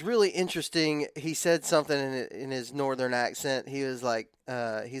it was really interesting. He said something in his northern accent. He was like,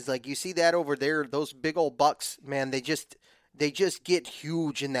 he's like, you see that over there? Those big old bucks, man, they just get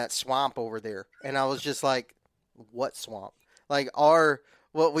huge in that swamp over there. And I was just like, what swamp? Like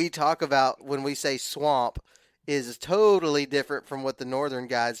what we talk about when we say swamp is totally different from what the northern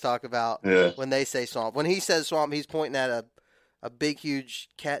guys talk about when they say swamp. When he says swamp, he's pointing at a big, huge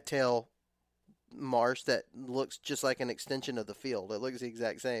cattail marsh that looks just like an extension of the field. It looks the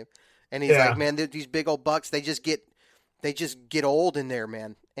exact same. And he's like, man, these big old bucks, they just get old in there,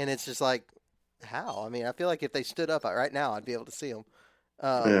 man. And it's just like, how? I mean, I feel like if they stood up right now, I'd be able to see them.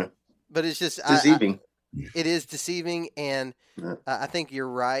 But it's just deceiving. It is deceiving. And I think you're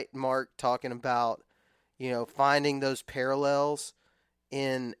right, Mark, talking about, finding those parallels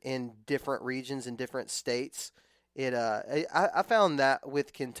in different regions and different states. I found that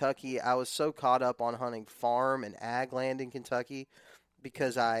with Kentucky, I was so caught up on hunting farm and ag land in Kentucky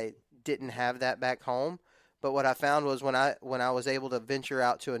because I didn't have that back home. But what I found was when I was able to venture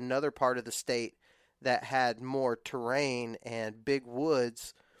out to another part of the state that had more terrain and big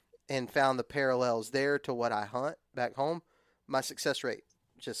woods and found the parallels there to what I hunt back home, my success rate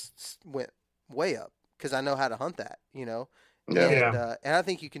just went way up because I know how to hunt that, And I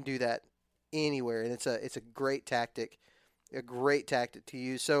think you can do that anywhere, and it's a great tactic to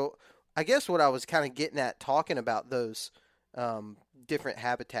use. So I guess what I was kind of getting at talking about those different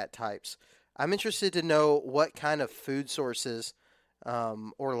habitat types, I'm interested to know what kind of food sources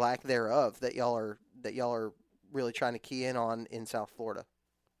or lack thereof that y'all are really trying to key in on in South Florida.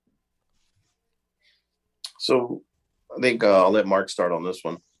 So I think I'll let Mark start on this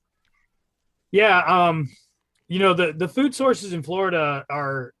one. Yeah, the food sources in Florida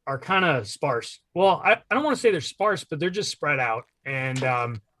are kind of sparse. Well, I don't want to say they're sparse, but they're just spread out. And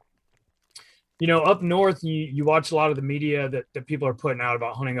up north, you watch a lot of the media that people are putting out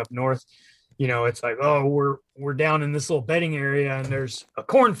about hunting up north. It's like, oh, we're down in this little bedding area and there's a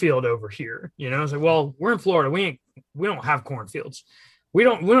cornfield over here. It's like, well, we're in Florida. We don't have cornfields. We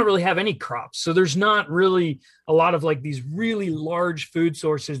don't really have any crops. So there's not really a lot of like these really large food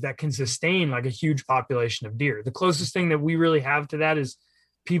sources that can sustain like a huge population of deer. The closest thing that we really have to that is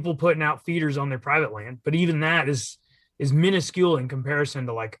people putting out feeders on their private land. But even that is minuscule in comparison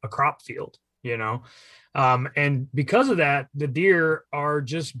to like a crop field, and because of that, the deer are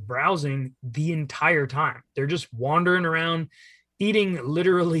just browsing the entire time. They're just wandering around, eating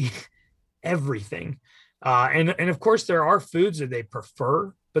literally everything. And of course there are foods that they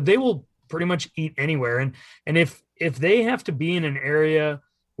prefer, but they will pretty much eat anywhere. And if they have to be in an area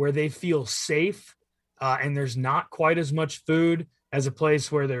where they feel safe, and there's not quite as much food as a place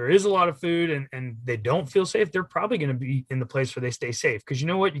where there is a lot of food and they don't feel safe, they're probably going to be in the place where they stay safe. Cause you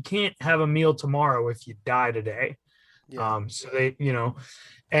know what? You can't have a meal tomorrow if you die today. Yeah. So they,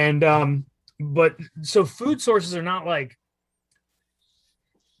 but so food sources are not like,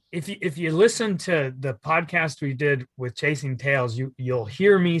 if you listen to the podcast we did with Chasing Tails, you'll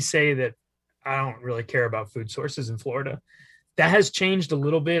hear me say that I don't really care about food sources in Florida. That has changed a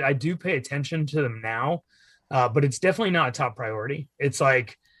little bit. I do pay attention to them now, but it's definitely not a top priority. It's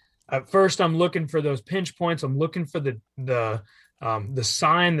like at first I'm looking for those pinch points. I'm looking for the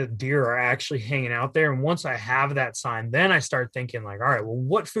sign that deer are actually hanging out there. And once I have that sign, then I start thinking like, all right, well,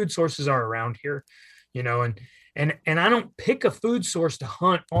 what food sources are around here? And I don't pick a food source to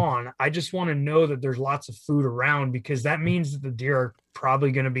hunt on. I just want to know that there's lots of food around, because that means that the deer are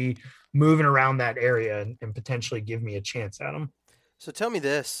probably going to be moving around that area and potentially give me a chance at them. So tell me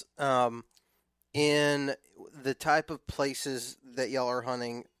this, in the type of places that y'all are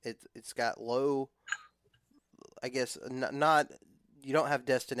hunting, it's got low, I guess, not you don't have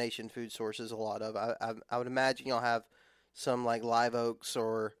destination food sources a lot of. I would imagine y'all have some like live oaks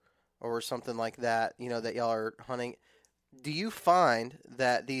or something like that, that y'all are hunting. Do you find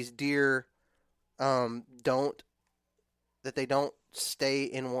that these deer don't stay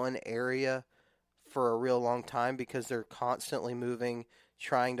in one area for a real long time because they're constantly moving,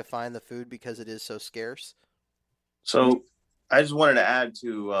 trying to find the food because it is so scarce? So I just wanted to add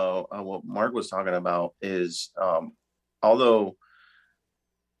to what Mark was talking about is, although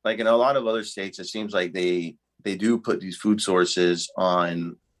like in a lot of other states, it seems like they do put these food sources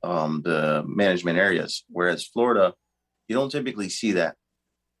on the management areas, whereas Florida, you don't typically see that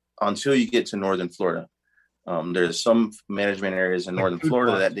until you get to northern Florida. There's some management areas in northern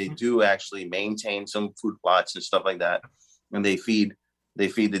Florida that they do actually maintain some food plots and stuff like that, and they feed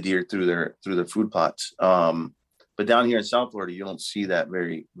the deer through their food plots. But down here in South Florida, you don't see that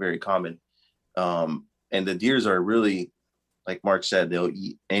very, very common. And the deers are really, like Mark said, they'll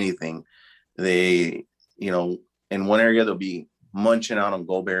eat anything. They, in one area they'll be munching out on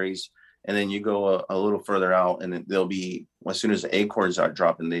goldberries, and then you go a little further out and they'll be, as soon as the acorns are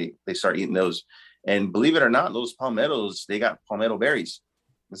dropping, they start eating those. And believe it or not, those palmettos, they got palmetto berries.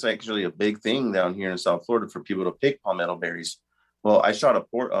 It's actually a big thing down here in South Florida for people to pick palmetto berries. Well, I shot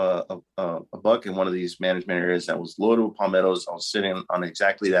a buck in one of these management areas that was loaded with palmettos. I was sitting on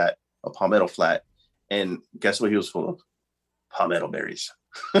exactly that, a palmetto flat, and guess what he was full of? Palmetto berries.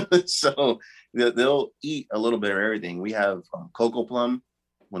 So they'll eat a little bit of everything. We have cocoa plum.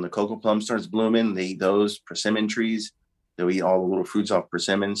 When the cocoa plum starts blooming, they eat those. Persimmon trees, they'll eat all the little fruits off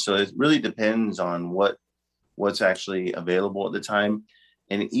persimmon. So it really depends on what's actually available at the time.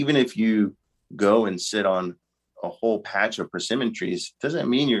 And even if you go and sit on a whole patch of persimmon trees, doesn't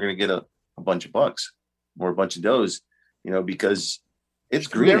mean you're going to get a bunch of bucks or a bunch of does, because it's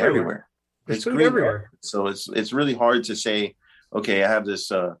green everywhere. It's green everywhere. So it's really hard to say, okay, I have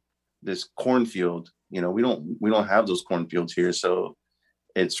this cornfield. We don't have those cornfields here. So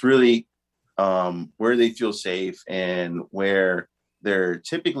it's really where they feel safe and where they're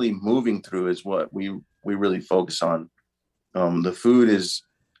typically moving through is what we really focus on. The food is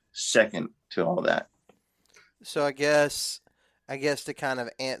second to all that. So I guess to kind of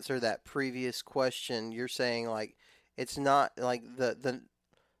answer that previous question, you're saying like it's not like the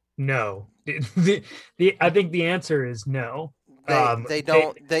no. I think the answer is no.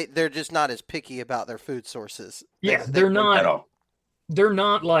 They're just not as picky about their food sources. Yeah, they're not at all. They're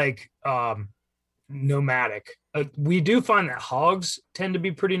not like nomadic. We do find that hogs tend to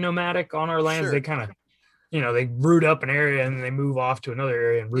be pretty nomadic on our lands. Sure. They kind of, they root up an area and they move off to another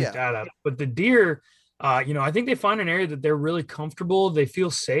area and root that up. But the deer, I think they find an area that they're really comfortable. They feel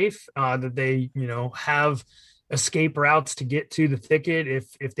safe, that they, have escape routes to get to the thicket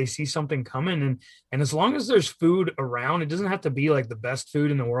if they see something coming. And as long as there's food around, it doesn't have to be like the best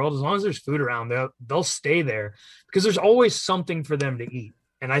food in the world. As long as there's food around, they'll stay there because there's always something for them to eat.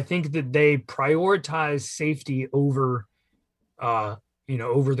 And I think that they prioritize safety over,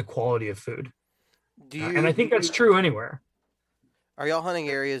 over the quality of food. And I think that's true anywhere. Are y'all hunting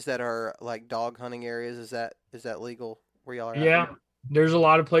areas that are like dog hunting areas? Is that legal where y'all are at? Yeah. There's a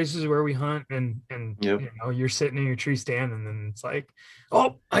lot of places where we hunt and Yep. You're sitting in your tree stand and then it's like,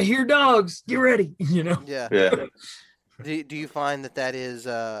 oh, I hear dogs. Get ready. Yeah. Yeah. Do you find that is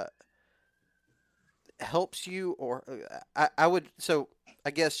helps you, or I would, so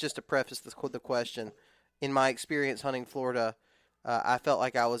I guess just to preface the question, in my experience hunting Florida, I felt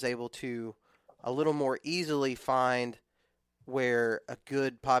like I was able to a little more easily find where a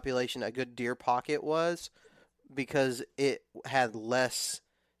good population, a good deer pocket was, because it had less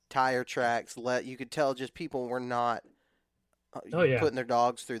tire tracks. You could tell just people were not putting their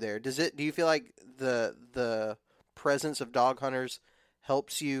dogs through there. Do you feel like the presence of dog hunters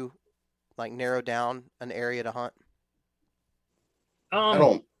helps you like narrow down an area to hunt? I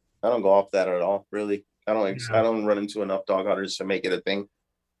don't go off that at all, really. I don't run into enough dog hunters to make it a thing.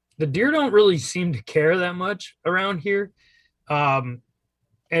 The deer don't really seem to care that much around here. I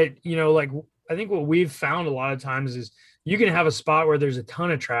think what we've found a lot of times is you can have a spot where there's a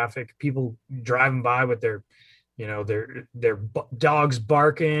ton of traffic, people driving by with their dogs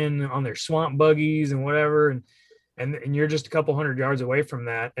barking on their swamp buggies and whatever. And you're just a couple hundred yards away from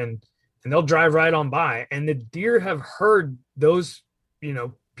that. And they'll drive right on by, and the deer have heard those,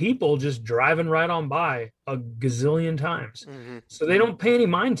 people just driving right on by a gazillion times. Mm-hmm. So they don't pay any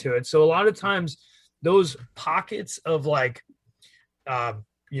mind to it. So a lot of times those pockets of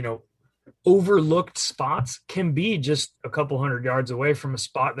overlooked spots can be just a couple hundred yards away from a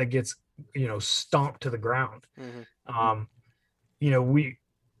spot that gets, stomped to the ground. Mm-hmm.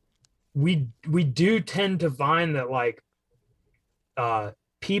 We do tend to find that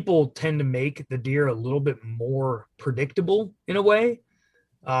people tend to make the deer a little bit more predictable in a way.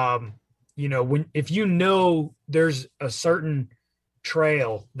 If there's a certain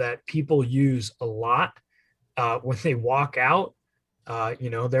trail that people use a lot, when they walk out,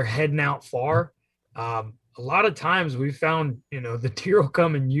 they're heading out far. A lot of times we found, the deer will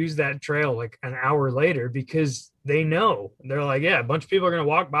come and use that trail like an hour later because they know. They're like, yeah, a bunch of people are going to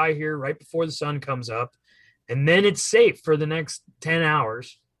walk by here right before the sun comes up, and then it's safe for the next 10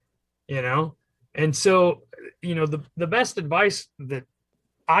 hours, And so, the best advice that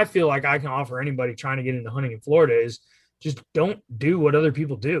I feel like I can offer anybody trying to get into hunting in Florida is just don't do what other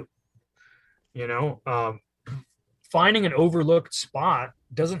people do. Finding an overlooked spot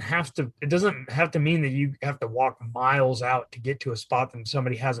doesn't have to mean that you have to walk miles out to get to a spot that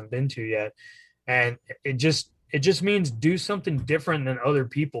somebody hasn't been to yet. And it just means do something different than other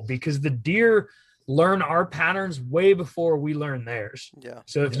people, because the deer learn our patterns way before we learn theirs. Yeah.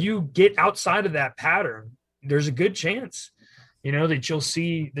 So if you get outside of that pattern, there's a good chance, that you'll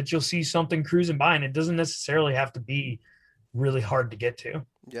see something cruising by, and it doesn't necessarily have to be really hard to get to.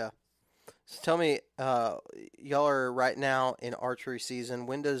 Yeah. So tell me, y'all are right now in archery season.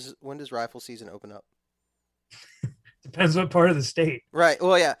 When does rifle season open up? Depends what part of the state. Right.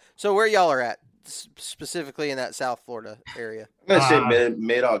 Well, yeah. So where y'all are at, specifically in that South Florida area? I'm gonna say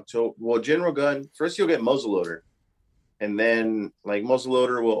mid October. Well, general gun first, you'll get muzzleloader, and then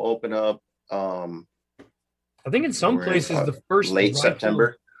muzzleloader will open up. I think in some places the first late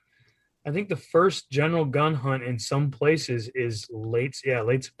September. I think the first general gun hunt in some places is late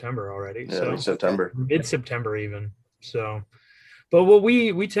September already. Yeah, late September. Mid-September even. So, but what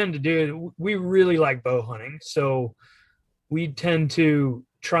we tend to do, we really like bow hunting. So we tend to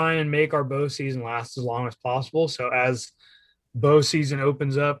try and make our bow season last as long as possible. So as bow season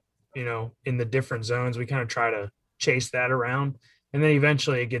opens up, in the different zones, we kind of try to chase that around. And then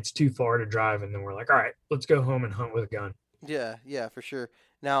eventually it gets too far to drive. And then we're like, all right, let's go home and hunt with a gun. Yeah, for sure.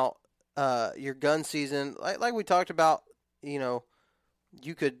 Now, your gun season, like we talked about, you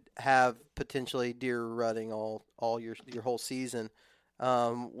could have potentially deer rutting all your whole season.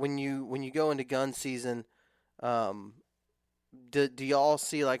 When you go into gun season, do y'all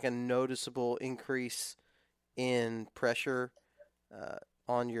see like a noticeable increase in pressure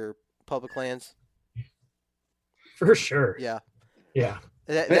on your public lands? For sure. Yeah.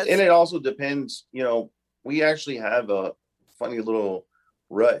 And it also depends. We actually have a funny little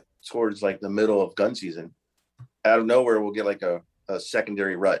rut towards like the middle of gun season. Out of nowhere, we'll get like a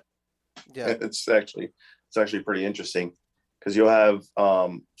secondary rut. Yeah, it's actually pretty interesting. because you'll have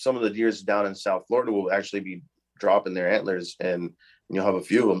some of the deers down in South Florida will actually be dropping their antlers, and you'll have a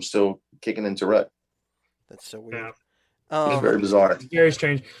few of them still kicking into rut. That's so weird. Yeah. It's very bizarre. It's very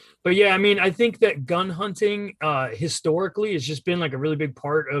strange. But yeah, I mean, I think that gun hunting historically has just been like a really big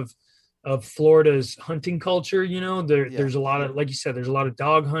part of Florida's hunting culture. You know, there's a lot of, like you said, there's a lot of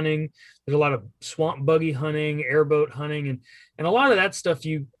dog hunting, there's a lot of swamp buggy hunting, airboat hunting, and a lot of that stuff,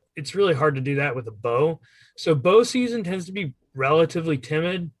 it's really hard to do that with a bow. So bow season tends to be relatively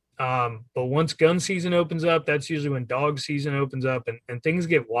timid. But once gun season opens up, that's usually when dog season opens up, and things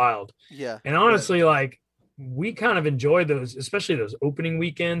get wild. Yeah. And honestly, like, we kind of enjoy those, especially those opening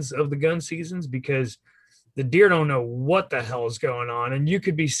weekends of the gun seasons, because the deer don't know what the hell is going on. And you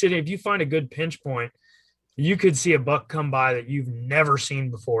could be sitting, if you find a good pinch point, you could see a buck come by that you've never seen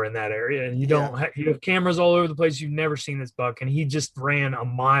before in that area. And you have cameras all over the place. You've never seen this buck. And he just ran a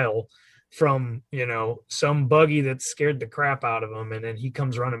mile from, some buggy that scared the crap out of him. And then he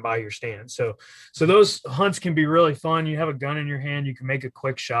comes running by your stand. So those hunts can be really fun. You have a gun in your hand, you can make a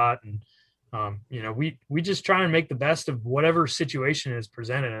quick shot, and we just try and make the best of whatever situation is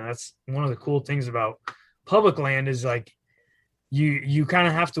presented. And that's one of the cool things about public land, is like you kind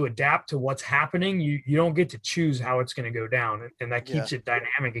of have to adapt to what's happening. You don't get to choose how it's going to go down, and that keeps it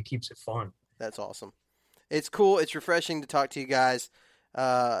dynamic. It keeps it fun. That's awesome. It's cool. It's refreshing to talk to you guys.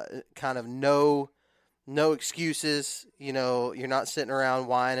 Kind of no excuses. You're not sitting around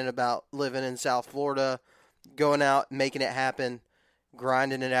whining about living in South Florida, going out, making it happen,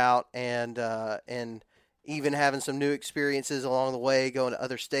 grinding it out, and even having some new experiences along the way, going to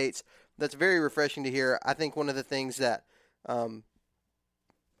other states. That's very refreshing to hear. I think one of the things that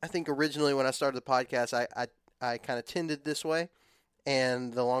I think originally when I started the podcast, I kind of tended this way,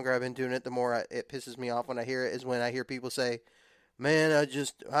 and the longer I've been doing it, the more it pisses me off when I hear it, is when I hear people say, man,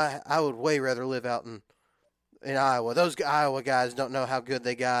 I would way rather live out in Iowa. Those Iowa guys don't know how good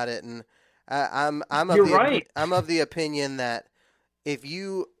they got it. And I'm of the opinion that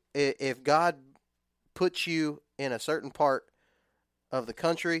if God puts you in a certain part of the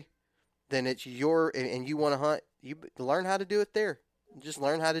country, then it's and you want to hunt, you learn how to do it there. Just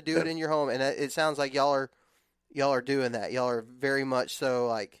learn how to do it in your home. And it sounds like y'all are doing that. Y'all are very much so,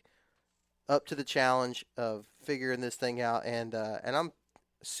 like, up to the challenge of figuring this thing out. And I'm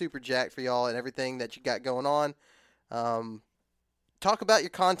super jacked for y'all and everything that you got going on. Talk about your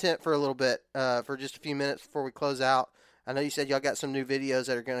content for a little bit, for just a few minutes before we close out. I know you said y'all got some new videos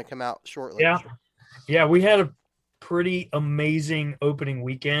that are going to come out shortly. Yeah, we had a pretty amazing opening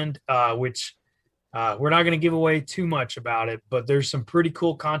weekend, which we're not going to give away too much about it, but there's some pretty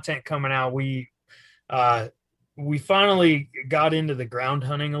cool content coming out. We finally got into the ground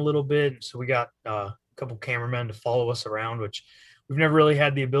hunting a little bit, so we got a couple cameramen to follow us around, which we've never really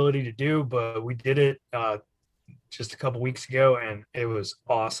had the ability to do, but we did it just a couple weeks ago, and it was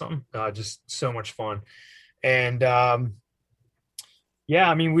awesome. Just so much fun. And there's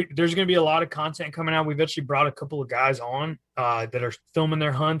going to be a lot of content coming out. We've actually brought a couple of guys on that are filming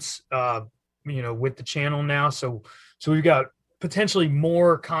their hunts, with the channel now. So we've got potentially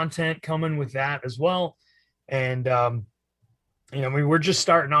more content coming with that as well. And, we're just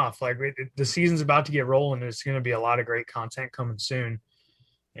starting off. Like, the season's about to get rolling. There's going to be a lot of great content coming soon.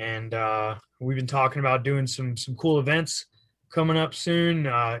 And we've been talking about doing some cool events coming up soon.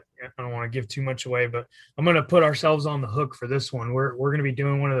 I don't want to give too much away, but I'm going to put ourselves on the hook for this one. We're going to be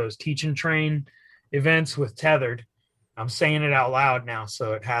doing one of those teach and train events with Tethered. I'm saying it out loud now,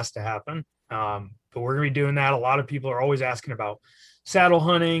 so it has to happen. But we're going to be doing that. A lot of people are always asking about saddle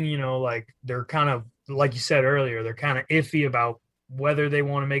hunting. Like, they're kind of, like you said earlier, they're kind of iffy about whether they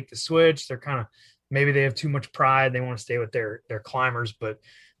want to make the switch. They're kind of, maybe they have too much pride. They want to stay with their climbers, but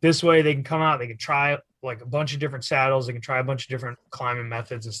this way they can come out, they can try like a bunch of different saddles. They can try a bunch of different climbing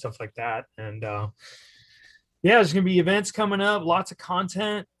methods and stuff like that. And there's going to be events coming up, lots of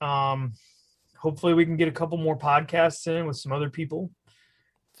content. Hopefully we can get a couple more podcasts in with some other people.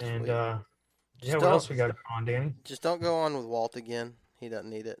 And what else we got going on, Danny? Just don't go on with Walt again. He doesn't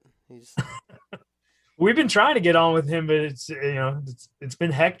need it. He's We've been trying to get on with him, but it's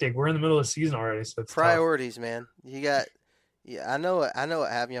been hectic. We're in the middle of the season already, so it's priorities, tough. Man. You got, I know what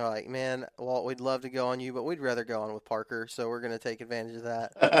happened. You're like, man, Walt, we'd love to go on you, but we'd rather go on with Parker, so we're going to take advantage of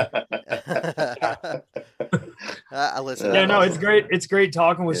that. I listen. Yeah, no, it's great. It's great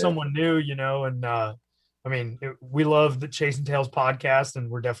talking with someone new, and we love the Chasing Tails podcast, and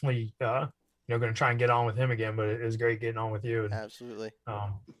we're definitely going to try and get on with him again. But it was great getting on with you. And, absolutely.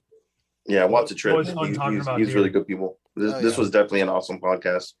 Walt's a trip. He's really good people. This was definitely an awesome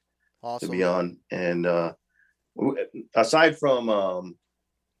podcast to be on. And aside from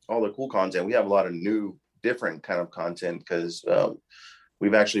all the cool content, we have a lot of new different kind of content because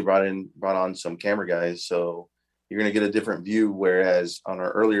we've actually brought on some camera guys. So you're going to get a different view. Whereas on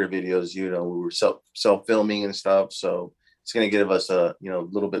our earlier videos, we were self filming and stuff. So it's going to give us a,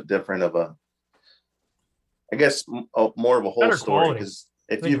 little bit different of a, I guess, more of a whole story. Because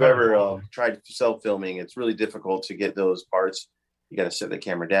if you've ever tried self filming, it's really difficult to get those parts. You got to set the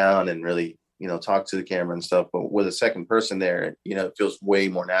camera down and really, talk to the camera and stuff. But with a second person there, it feels way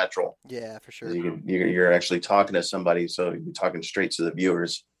more natural. Yeah, for sure. You're actually talking to somebody, so you're talking straight to the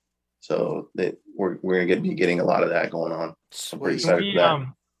viewers. So that we're going to be getting a lot of that going on. I'm pretty excited for that.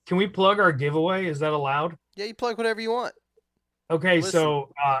 Can we plug our giveaway? Is that allowed? Yeah, you plug whatever you want. Okay,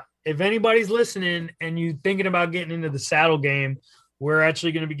 so if anybody's listening and you're thinking about getting into the saddle game, we're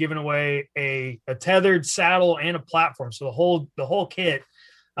actually going to be giving away a tethered saddle and a platform. So the whole kit.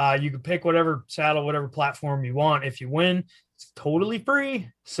 You can pick whatever saddle, whatever platform you want. If you win, it's totally free.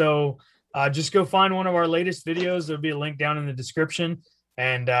 So just go find one of our latest videos. There'll be a link down in the description.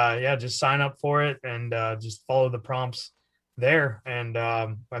 And just sign up for it and just follow the prompts there. And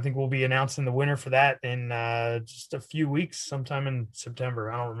I think we'll be announcing the winner for that in just a few weeks, sometime in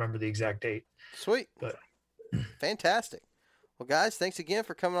September. I don't remember the exact date. Sweet. But fantastic. Well, guys, thanks again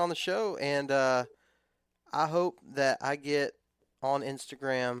for coming on the show. And I hope that I get on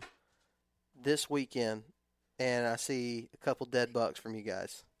Instagram this weekend and I see a couple dead bucks from you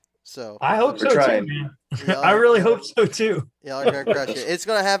guys. So I hope so too, man. I really hope so too. Y'all are gonna crush it. It's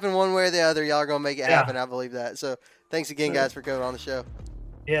gonna happen one way or the other. Y'all are gonna make it happen. I believe that. So thanks again, guys, for coming on the show.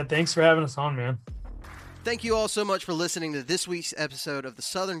 Yeah, thanks for having us on, man. Thank you all so much for listening to this week's episode of the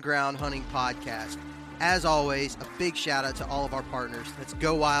Southern Ground Hunting Podcast. As always, a big shout out to all of our partners. That's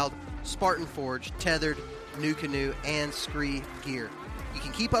Go Wild, Spartan Forge, Tethered, NuCanoe, and Scree Gear. You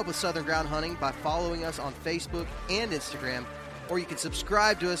can keep up with Southern Ground Hunting by following us on Facebook and Instagram, or you can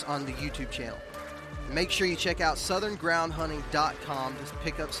subscribe to us on the YouTube channel. Make sure you check out southerngroundhunting.com to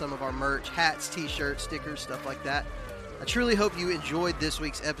pick up some of our merch, hats, t-shirts, stickers, stuff like that. I truly hope you enjoyed this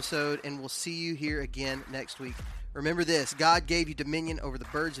week's episode, and we'll see you here again next week. Remember this, God gave you dominion over the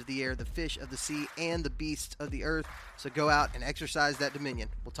birds of the air, the fish of the sea, and the beasts of the earth, so go out and exercise that dominion.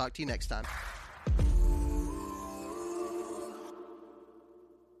 We'll talk to you next time.